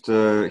heeft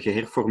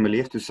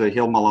geherformuleerd, dus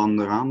helemaal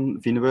onderaan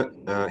vinden we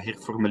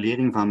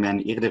herformulering van mijn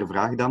eerdere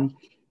vraag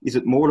dan. Is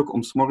het mogelijk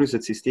om 's morgens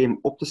het systeem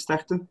op te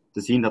starten,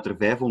 te zien dat er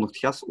 500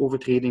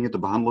 gasovertredingen te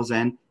behandelen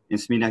zijn en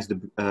 's middags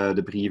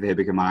de brieven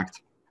hebben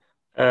gemaakt?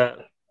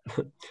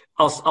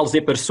 Als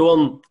die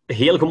persoon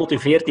heel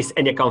gemotiveerd is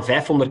en je kan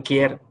 500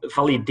 keer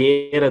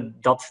valideren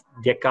dat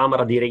die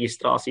camera die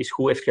registraties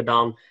goed heeft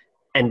gedaan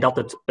en dat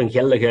het een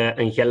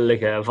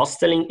geldige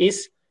vaststelling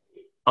is,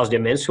 als die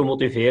mens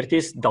gemotiveerd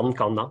is, dan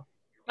kan dat.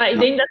 Maar ik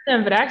denk dat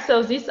zijn vraag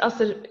zelfs is, als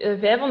er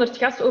 500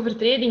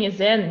 gasovertredingen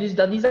zijn, dus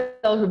dat is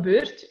al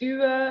gebeurd,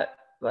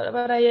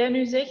 wat jij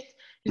nu zegt.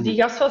 Dus die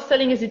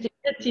gasvaststellingen zitten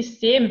in het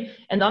systeem.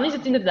 En dan is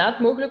het inderdaad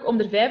mogelijk om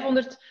er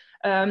 500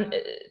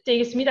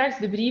 tegen 's middags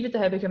de brieven te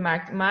hebben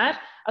gemaakt.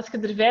 Maar als je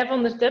er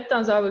 500 hebt,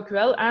 dan zou ik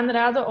wel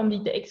aanraden om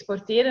die te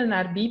exporteren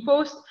naar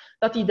Bpost,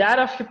 dat die daar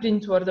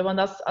afgeprint worden.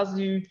 Want als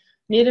uw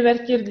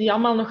medewerker die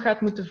allemaal nog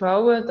gaat moeten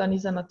vouwen, dan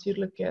is dat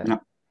natuurlijk...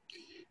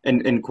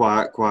 En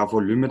qua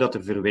volume dat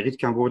er verwerkt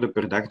kan worden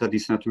per dag, dat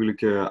is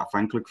natuurlijk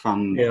afhankelijk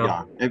van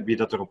wie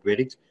dat erop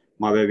werkt.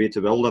 Maar wij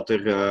weten wel dat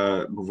er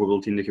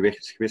bijvoorbeeld in de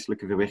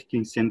gewestelijke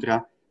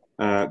verwerkingscentra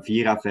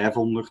 400 à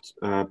 500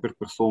 per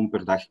persoon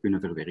per dag kunnen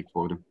verwerkt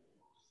worden.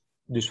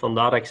 Dus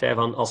vandaar dat ik zei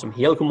van, als hem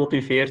heel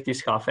gemotiveerd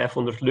is, gaat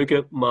 500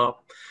 lukken, maar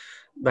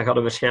dan gaat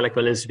hij waarschijnlijk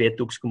wel een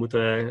zweetdoekje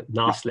moeten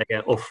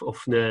naastleggen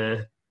of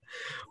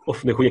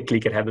een goede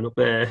klikker hebben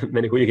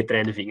met een goede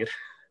getrainde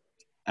vinger.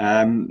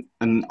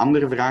 Een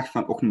andere vraag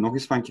nog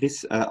eens van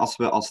Chris. Als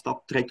we als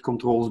stad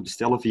trajectcontroles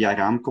bestellen via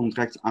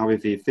raamcontract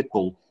AWV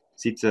Fitpol,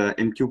 zit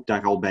M-Cube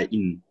daar al bij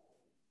in?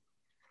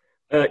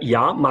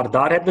 Ja, maar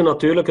daar heb je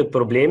natuurlijk het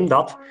probleem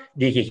dat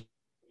die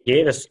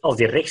gegevens, als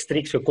die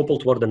rechtstreeks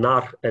gekoppeld worden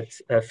naar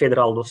het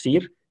federaal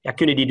dossier,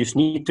 kunnen die dus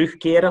niet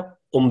terugkeren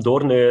om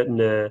door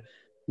een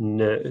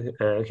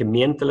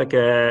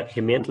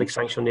gemeentelijk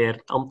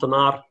sanctioneerd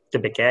ambtenaar te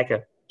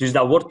bekijken. Dus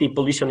dat wordt die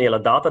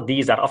politionele data, die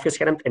is daar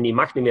afgeschermd en die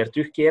mag niet meer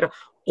terugkeren,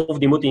 of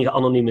die moet in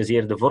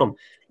geanonimiseerde vorm.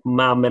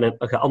 Maar met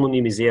een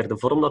geanonimiseerde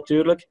vorm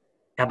natuurlijk,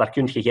 daar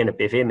kun je geen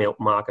PV mee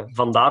opmaken.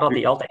 Vandaar dat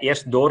die altijd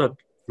eerst door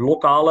het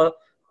lokale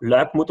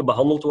luik moeten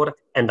behandeld worden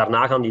en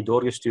daarna gaan die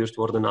doorgestuurd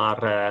worden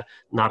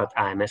naar het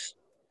AMS.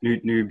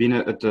 Nu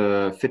binnen het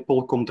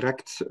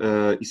Fitpol-contract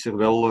is er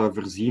wel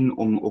voorzien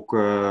om ook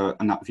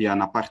via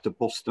een aparte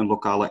post een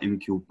lokale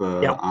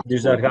M-Cube aan te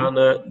dus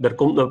er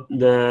komt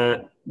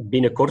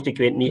binnenkort, ik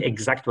weet niet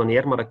exact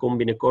wanneer, maar er komt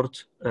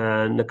binnenkort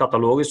een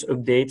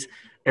catalogus-update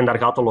en daar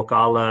gaat de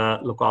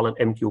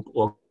lokale M-Cube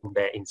ook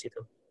bij in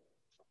zitten.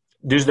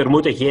 Dus er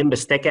moeten geen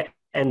bestekken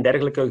en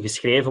dergelijke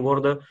geschreven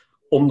worden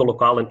om de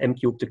lokale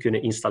M-Cube te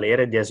kunnen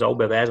installeren. Die zou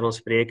bij wijze van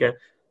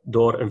spreken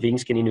door een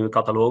vinkje in uw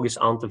catalogus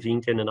aan te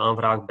vinken, een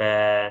aanvraag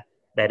bij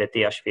de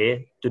THV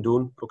te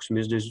doen,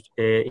 Proximus dus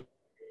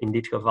in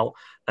dit geval,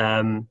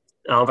 een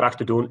aanvraag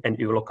te doen en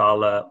uw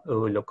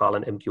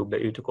lokale M-Cube bij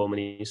u te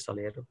komen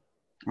installeren.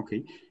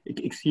 Oké.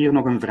 Ik zie hier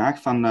nog een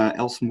vraag van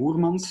Els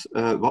Moermans.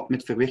 Wat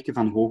met verwerken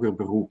van hoger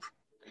beroep?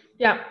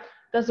 Ja,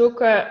 dat is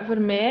ook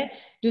voor mij.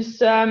 Dus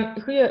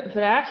goede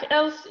vraag,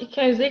 Els. Ik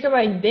ga je zeggen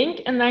wat ik denk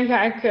en dan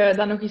ga ik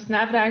dat nog eens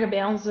navragen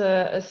bij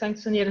onze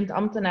sanctionerend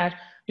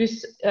ambtenaar.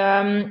 Dus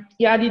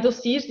die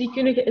dossiers die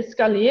kunnen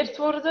geëscaleerd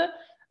worden.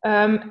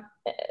 En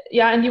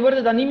die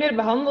worden dan niet meer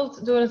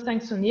behandeld door een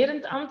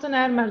sanctionerend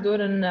ambtenaar, maar door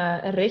een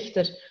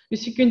rechter.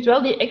 Dus je kunt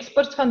wel die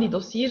export van die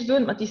dossiers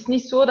doen, maar het is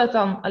niet zo dat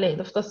dan,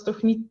 of dat is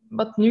toch niet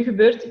wat nu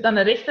gebeurt, dat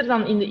een rechter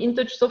dan in de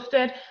InTouch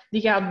software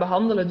die gaat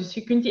behandelen. Dus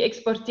je kunt die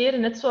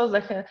exporteren, net zoals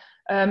dat je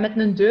met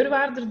een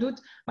deurwaarder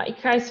doet. Maar ik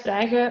ga eens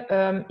vragen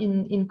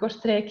in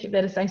Kortrijk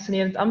bij de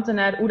sanctionerend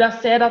ambtenaar hoe dat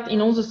zij dat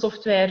in onze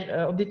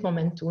software op dit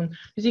moment doen.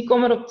 Dus ik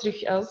kom erop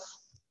terug, Els.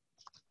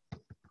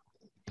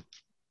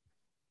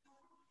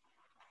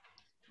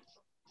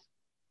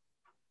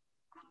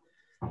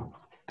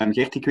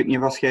 Gert, ik weet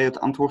niet of jij het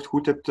antwoord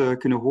goed hebt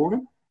kunnen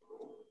horen?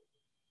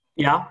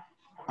 Ja.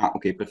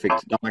 Oké,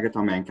 perfect. Dan mag het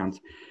aan mijn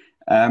kant.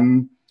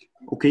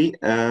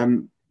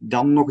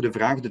 Dan nog de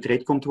vraag, de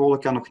trajectcontrole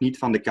kan nog niet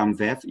van de CAM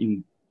 5,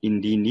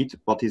 indien niet,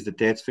 wat is de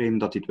tijdsframe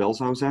dat dit wel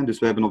zou zijn? Dus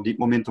we hebben op dit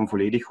moment een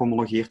volledig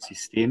gehomologeerd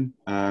systeem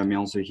met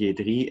onze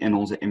G3 en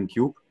onze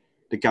M-Cube.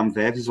 De CAM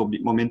 5 is op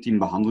dit moment in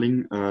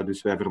behandeling,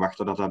 dus wij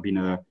verwachten dat dat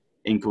binnen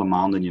enkele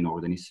maanden in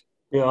orde is.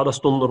 Ja, dat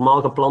stond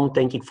normaal gepland,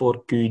 denk ik,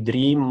 voor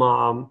Q3,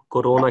 maar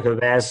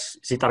coronagewijs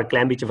zit daar een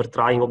klein beetje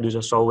vertraging op, dus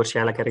dat zou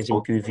waarschijnlijk ergens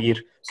in Q4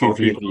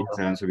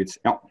 zijn, zoiets.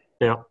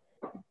 Ja.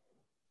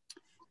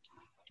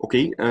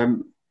 Oké,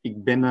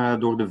 ik ben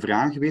door de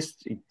vragen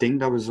geweest. Ik denk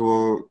dat we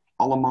zo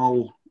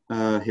allemaal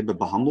hebben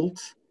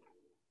behandeld.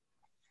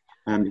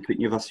 Ik weet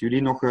niet of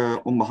jullie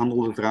nog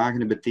onbehandelde vragen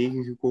hebben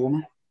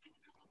tegengekomen.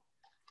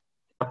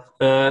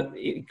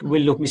 Ik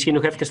wil misschien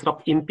nog even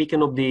rap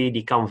inpikken op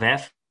die CAM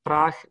 5.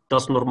 Vraag. Dat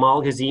is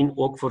normaal gezien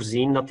ook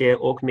voorzien dat hij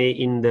ook mee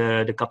in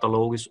de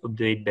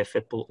catalogus-update bij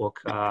Fitpol ook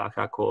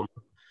gaat komen.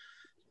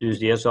 Dus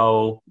die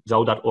zou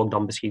daar ook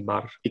dan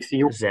beschikbaar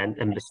zijn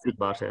en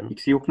beschikbaar zijn. Ik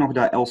zie ook nog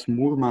dat Els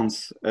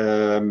Moermans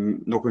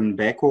nog een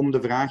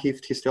bijkomende vraag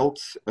heeft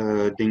gesteld.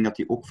 Ik denk dat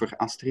die ook voor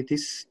Astrid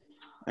is.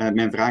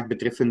 Mijn vraag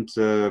betreffend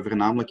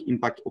voornamelijk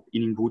impact op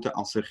inningboete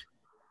als er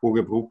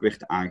hoger beroep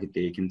werd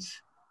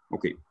aangetekend.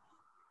 Oké.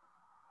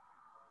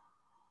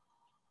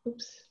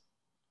 Oeps.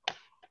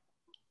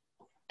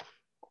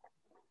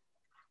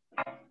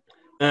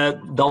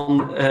 Dan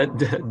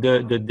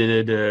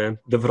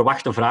de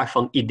verwachte vraag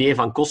van idee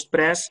van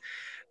kostprijs.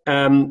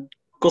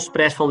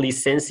 Kostprijs van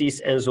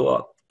licenties en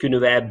zo kunnen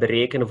wij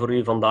berekenen voor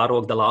u. Vandaar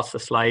ook de laatste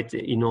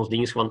slide in ons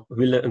ding van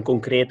willen een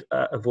concreet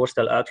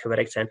voorstel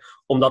uitgewerkt zijn,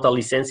 omdat dat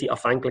licentie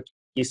afhankelijk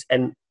is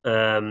en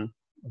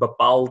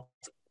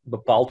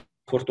bepaald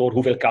wordt door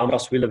hoeveel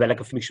camera's willen,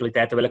 welke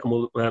functionaliteiten,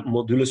 welke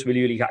modules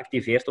willen jullie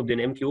geactiveerd op de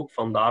M-Cube.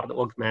 Vandaar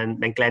ook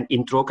mijn klein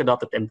introke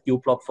dat het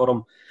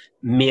M-Cube-platform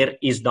meer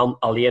is dan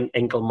alleen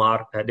enkel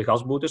maar de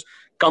gasboetes.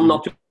 Kan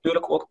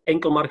natuurlijk ook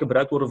enkel maar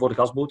gebruikt worden voor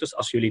gasboetes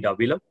als jullie dat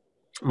willen.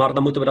 Maar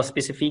dan moeten we dat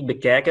specifiek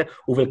bekijken,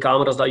 hoeveel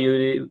camera's dat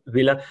jullie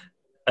willen,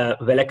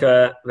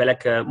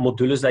 welke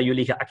modules dat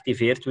jullie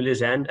geactiveerd willen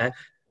zijn.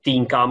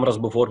 10 camera's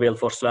bijvoorbeeld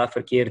voor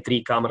sluipverkeer,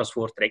 3 camera's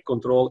voor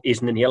trajectcontrole,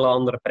 is een hele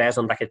andere prijs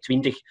dan dat je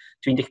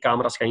 20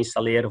 camera's gaat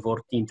installeren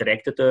voor 10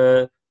 trajecten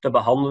te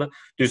behandelen.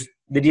 Dus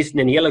dit is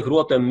een hele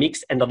grote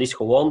mix en dat is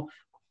gewoon,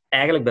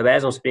 eigenlijk bij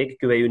wijze van spreken,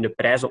 kunnen wij je de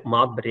prijs op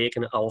maat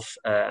berekenen als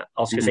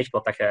je zegt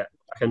wat dat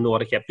je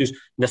nodig hebt.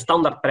 Dus de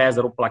standaardprijs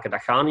erop plakken,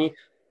 dat gaat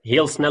niet.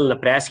 Heel snel een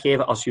prijs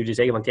geven als jullie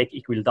zeggen van kijk,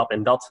 ik wil dat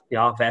en dat.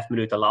 Ja, 5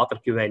 minuten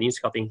later kunnen wij een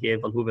inschatting geven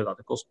van hoeveel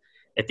dat kost.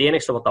 Het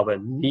enige wat we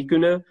niet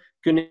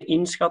kunnen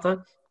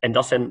inschatten, en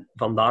dat zijn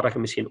vandaar dat je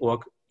misschien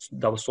ook,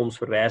 dat we soms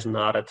verwijzen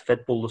naar het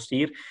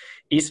vetpolderstier,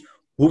 is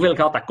hoeveel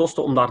gaat dat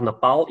kosten om daar een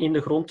paal in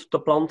de grond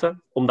te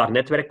planten, om daar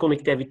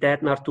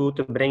netwerkconnectiviteit naartoe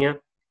te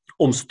brengen,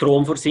 om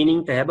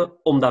stroomvoorziening te hebben,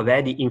 omdat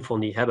wij die info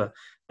niet hebben.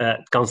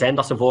 Het kan zijn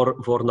dat ze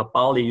voor een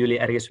paal die jullie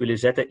ergens willen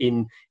zetten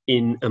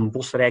in een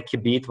bosrijk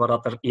gebied waar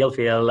dat er heel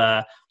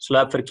veel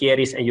sluipverkeer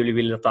is en jullie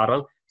willen dat daar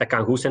wel. Dat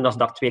kan goed zijn dat ze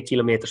daar 2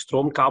 kilometer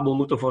stroomkabel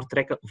moeten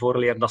voortrekken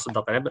vooraleer dat ze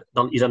dat hebben.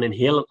 Dan is dat een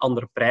heel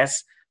andere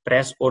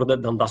prijsorde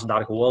dan dat ze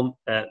daar gewoon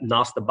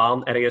naast de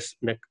baan ergens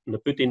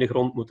een put in de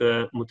grond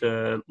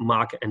moeten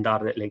maken en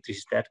daar de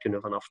elektriciteit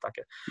kunnen van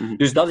aftakken.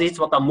 Dus dat is iets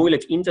wat dan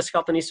moeilijk in te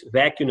schatten is.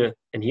 Wij kunnen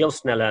een heel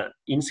snelle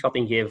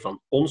inschatting geven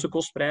van onze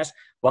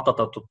kostprijs. Wat dat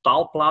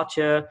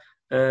totaalplaatje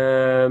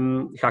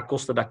gaat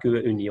kosten, dat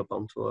kunnen we u niet op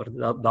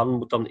antwoorden. Dan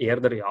moet dan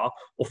eerder,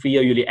 of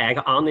via jullie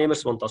eigen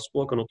aannemers, want dat is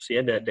ook een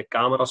optie. De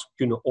camera's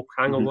kunnen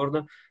opgehangen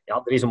worden.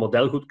 Ja, er is een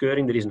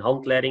modelgoedkeuring, er is een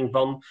handleiding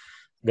van.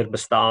 Er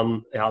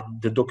bestaan,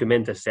 de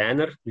documenten zijn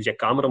er, dus je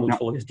camera moet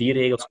volgens die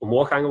regels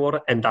omhoog gehangen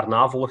worden. En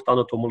daarna volgt dan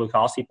het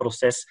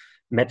homologatieproces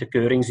met de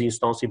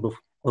keuringsinstantie,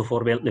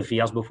 bijvoorbeeld een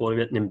VIAS,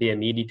 bijvoorbeeld een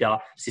BMI, die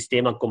dat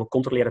systeem dan komen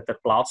controleren ter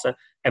plaatse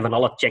en van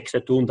alle checks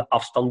doen, de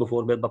afstand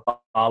bijvoorbeeld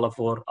bepalen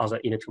voor als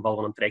in het geval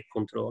van een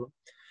trajectcontrole.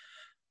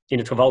 In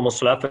het geval van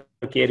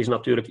sluipverkeer is het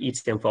natuurlijk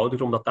iets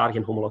eenvoudiger, omdat daar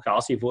geen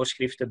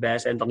homologatievoorschriften bij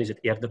zijn. Dan is het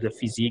eerder de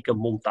fysieke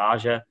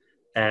montage,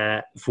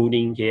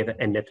 voeding geven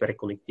en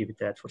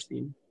netwerkconnectiviteit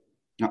voorzien.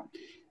 Ja,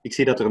 ik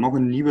zie dat er nog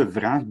een nieuwe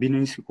vraag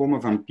binnen is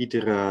gekomen van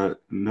Pieter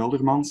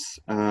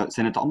Muldermans.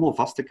 Zijn het allemaal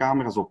vaste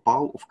camera's op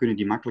paal of kunnen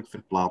die makkelijk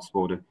verplaatst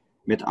worden?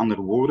 Met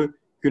andere woorden,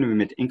 kunnen we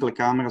met enkele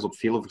camera's op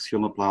vele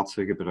verschillende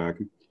plaatsen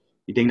gebruiken?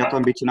 Ik denk dat dat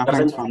een beetje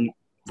afhangt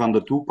van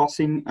de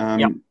toepassing.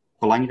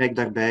 Belangrijk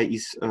daarbij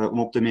is om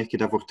op te merken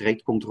dat voor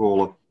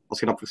trajectcontrole, als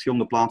je dat op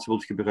verschillende plaatsen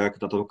wilt gebruiken,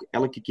 dat ook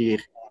elke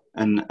keer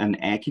een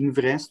eiking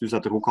vereist, dus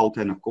dat er ook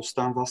altijd een kost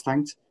aan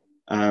vasthangt.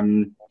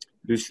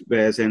 Dus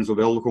wij zijn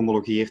zowel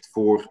gehomologeerd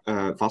voor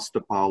vaste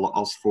palen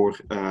als voor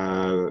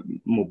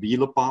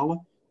mobiele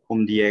palen,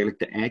 om die eigenlijk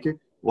te eiken.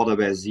 Wat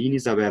wij zien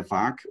is dat wij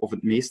vaak, of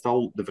het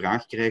meestal, de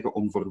vraag krijgen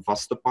om voor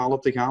vaste palen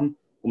te gaan,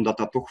 omdat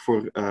dat toch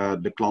voor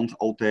de klant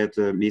altijd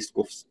meest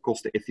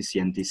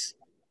kostenefficiënt is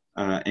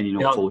en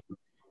in opvolging.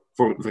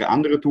 Voor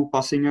andere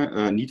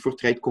toepassingen, niet voor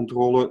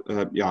trajectcontrole,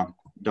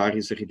 daar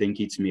is er denk ik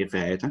iets meer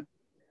vrijheid. Hè?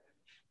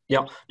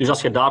 Ja, dus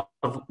als je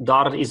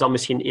daar is dan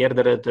misschien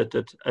eerder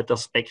het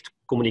aspect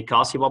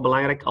communicatie wat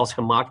belangrijk. Als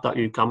je maakt dat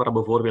je camera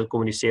bijvoorbeeld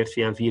communiceert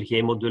via een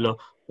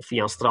 4G-module of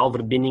via een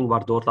straalverbinding,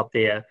 waardoor dat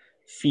je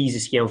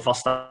fysisch geen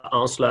vaste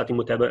aansluiting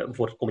moet hebben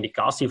voor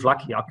communicatievlak,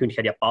 kun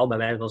je die paal bij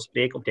wijze van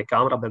spreken, op die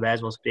camera bij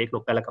wijze van spreken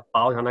op elke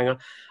paal gaan hangen.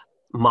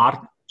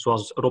 Maar,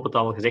 zoals Rob het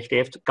al gezegd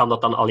heeft, kan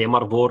dat dan alleen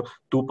maar voor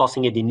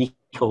toepassingen die niet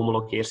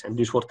gehomologeerd zijn.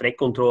 Dus voor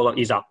trajectcontrole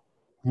is dat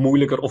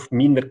moeilijker of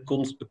minder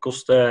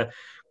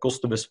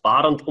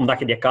kostenbesparend, omdat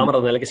je die camera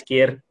dan elke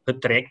keer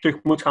het traject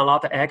terug moet gaan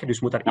laten eiken. Dus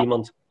moet daar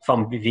iemand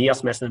van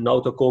VIAS met zijn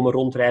auto komen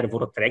rondrijden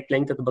voor het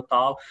trajectlengte te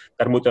betalen.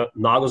 Daar moeten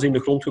nagels in de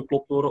grond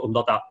geklopt worden,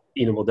 omdat dat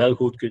in een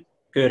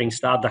modelgoedkeuring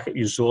staat dat je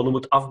je zone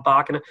moet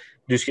afbakenen.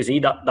 Dus je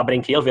ziet, dat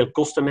brengt heel veel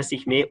kosten met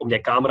zich mee om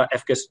die camera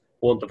even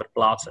gewoon te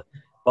verplaatsen.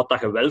 Wat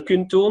dat je wel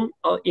kunt doen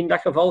in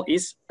dat geval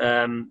is,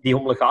 die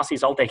homologatie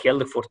is altijd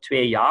geldig voor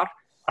 2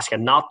 jaar. Als je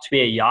na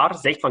 2 jaar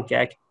zegt van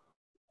kijk,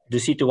 de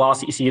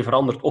situatie is hier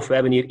veranderd of we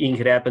hebben hier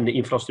ingrijpende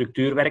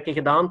infrastructuurwerken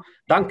gedaan,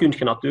 dan kun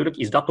je natuurlijk,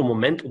 is dat het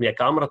moment om je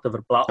camera te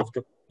verplaatsen, of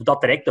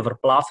dat direct te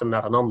verplaatsen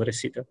naar een andere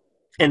site.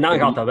 En dan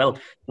gaat dat wel.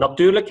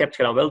 Natuurlijk heb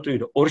je dan wel terug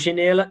de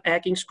originele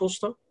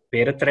eikingskosten,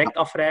 weer het traject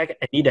afrijgen,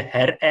 en niet de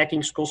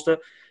hereikingskosten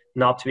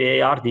na 2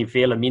 jaar, die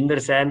veel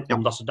minder zijn,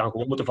 omdat ze dan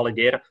gewoon moeten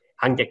valideren.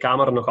 Hangt die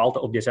camera nog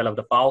altijd op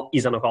dezelfde paal?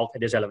 Is dat nog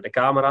altijd dezelfde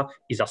camera?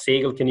 Is dat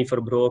zegeltje niet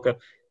verbroken?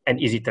 En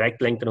is die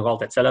trajectlengte nog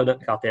altijd hetzelfde?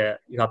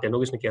 Gaat hij nog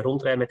eens een keer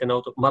rondrijden met een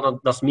auto? Maar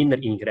dat is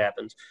minder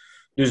ingrijpend.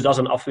 Dus dat is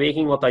een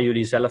afweging wat dat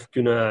jullie zelf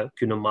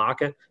kunnen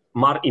maken.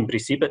 Maar in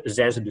principe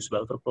zijn ze dus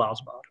wel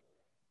verplaatsbaar.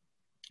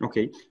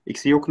 Oké. Ik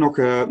zie ook nog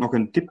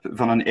een tip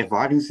van een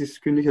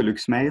ervaringsdeskundige,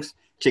 Lux Meijers.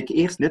 Check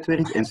eerst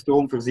netwerk- en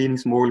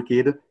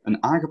stroomvoorzieningsmogelijkheden.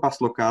 Een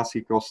aangepaste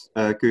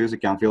locatiekeuze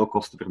kan veel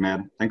kosten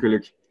vermijden. Dank u,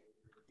 Luc.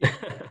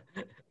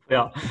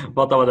 Ja,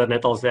 wat we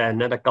daarnet al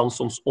zeiden, dat kan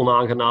soms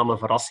onaangename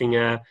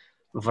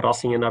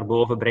verrassingen naar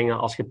boven brengen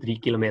als je 3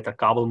 kilometer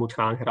kabel moet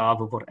gaan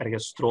graven voor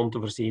ergens stroom te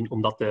voorzien,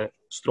 omdat de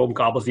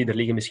stroomkabels die er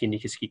liggen misschien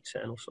niet geschikt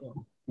zijn of zo.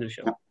 Dus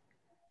ja.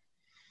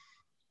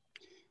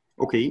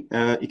 Oké,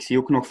 ik zie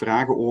ook nog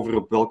vragen over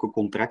op welke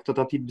contracten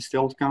dat dit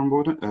besteld kan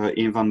worden.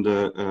 Een van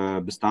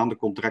de bestaande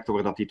contracten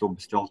waar dat dit op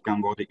besteld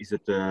kan worden is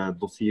het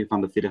dossier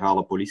van de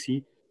federale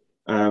politie.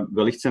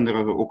 Wellicht zijn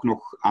er ook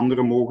nog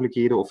andere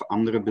mogelijkheden of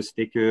andere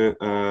bestekken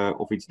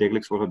of iets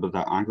dergelijks waar dat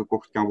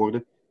aangekocht kan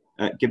worden.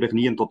 Ik heb er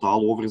niet een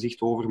totaal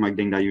overzicht over, maar ik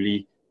denk dat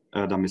jullie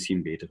dat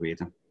misschien beter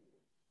weten.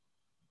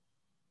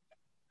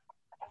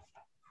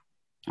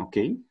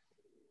 Oké.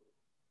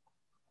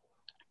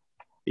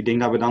 Ik denk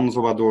dat we dan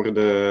zowat door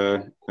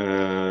de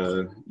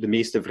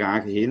meeste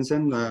vragen heen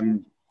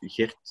zijn.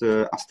 Gert,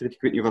 Astrid,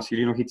 ik weet niet of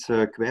jullie nog iets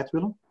kwijt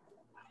willen?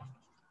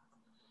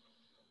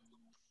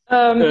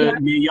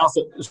 Nee,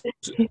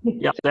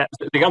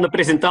 ze gaan de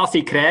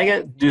presentatie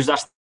krijgen, dus daar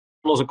staan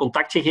onze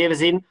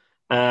contactgegevens in.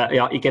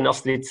 Ik en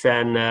Astrid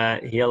zijn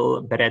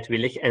heel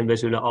bereidwillig en we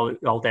zullen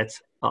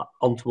altijd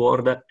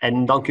antwoorden.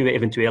 En dan kunnen we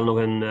eventueel nog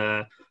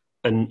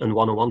een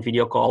one-on-one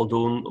videocall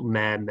doen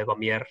met wat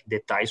meer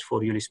details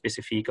voor jullie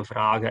specifieke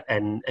vragen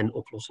en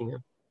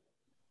oplossingen.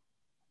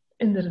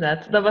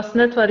 Inderdaad, dat was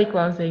net wat ik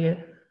wou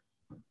zeggen.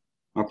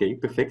 Oké,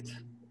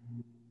 perfect.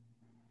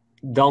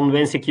 Dan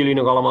wens ik jullie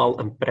nog allemaal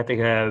een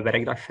prettige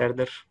werkdag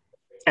verder.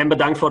 En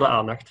bedankt voor de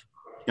aandacht.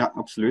 Ja,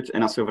 absoluut.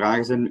 En als er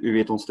vragen zijn, u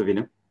weet ons te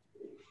vinden.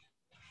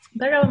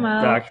 Dag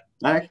allemaal. Dag.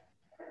 Dag.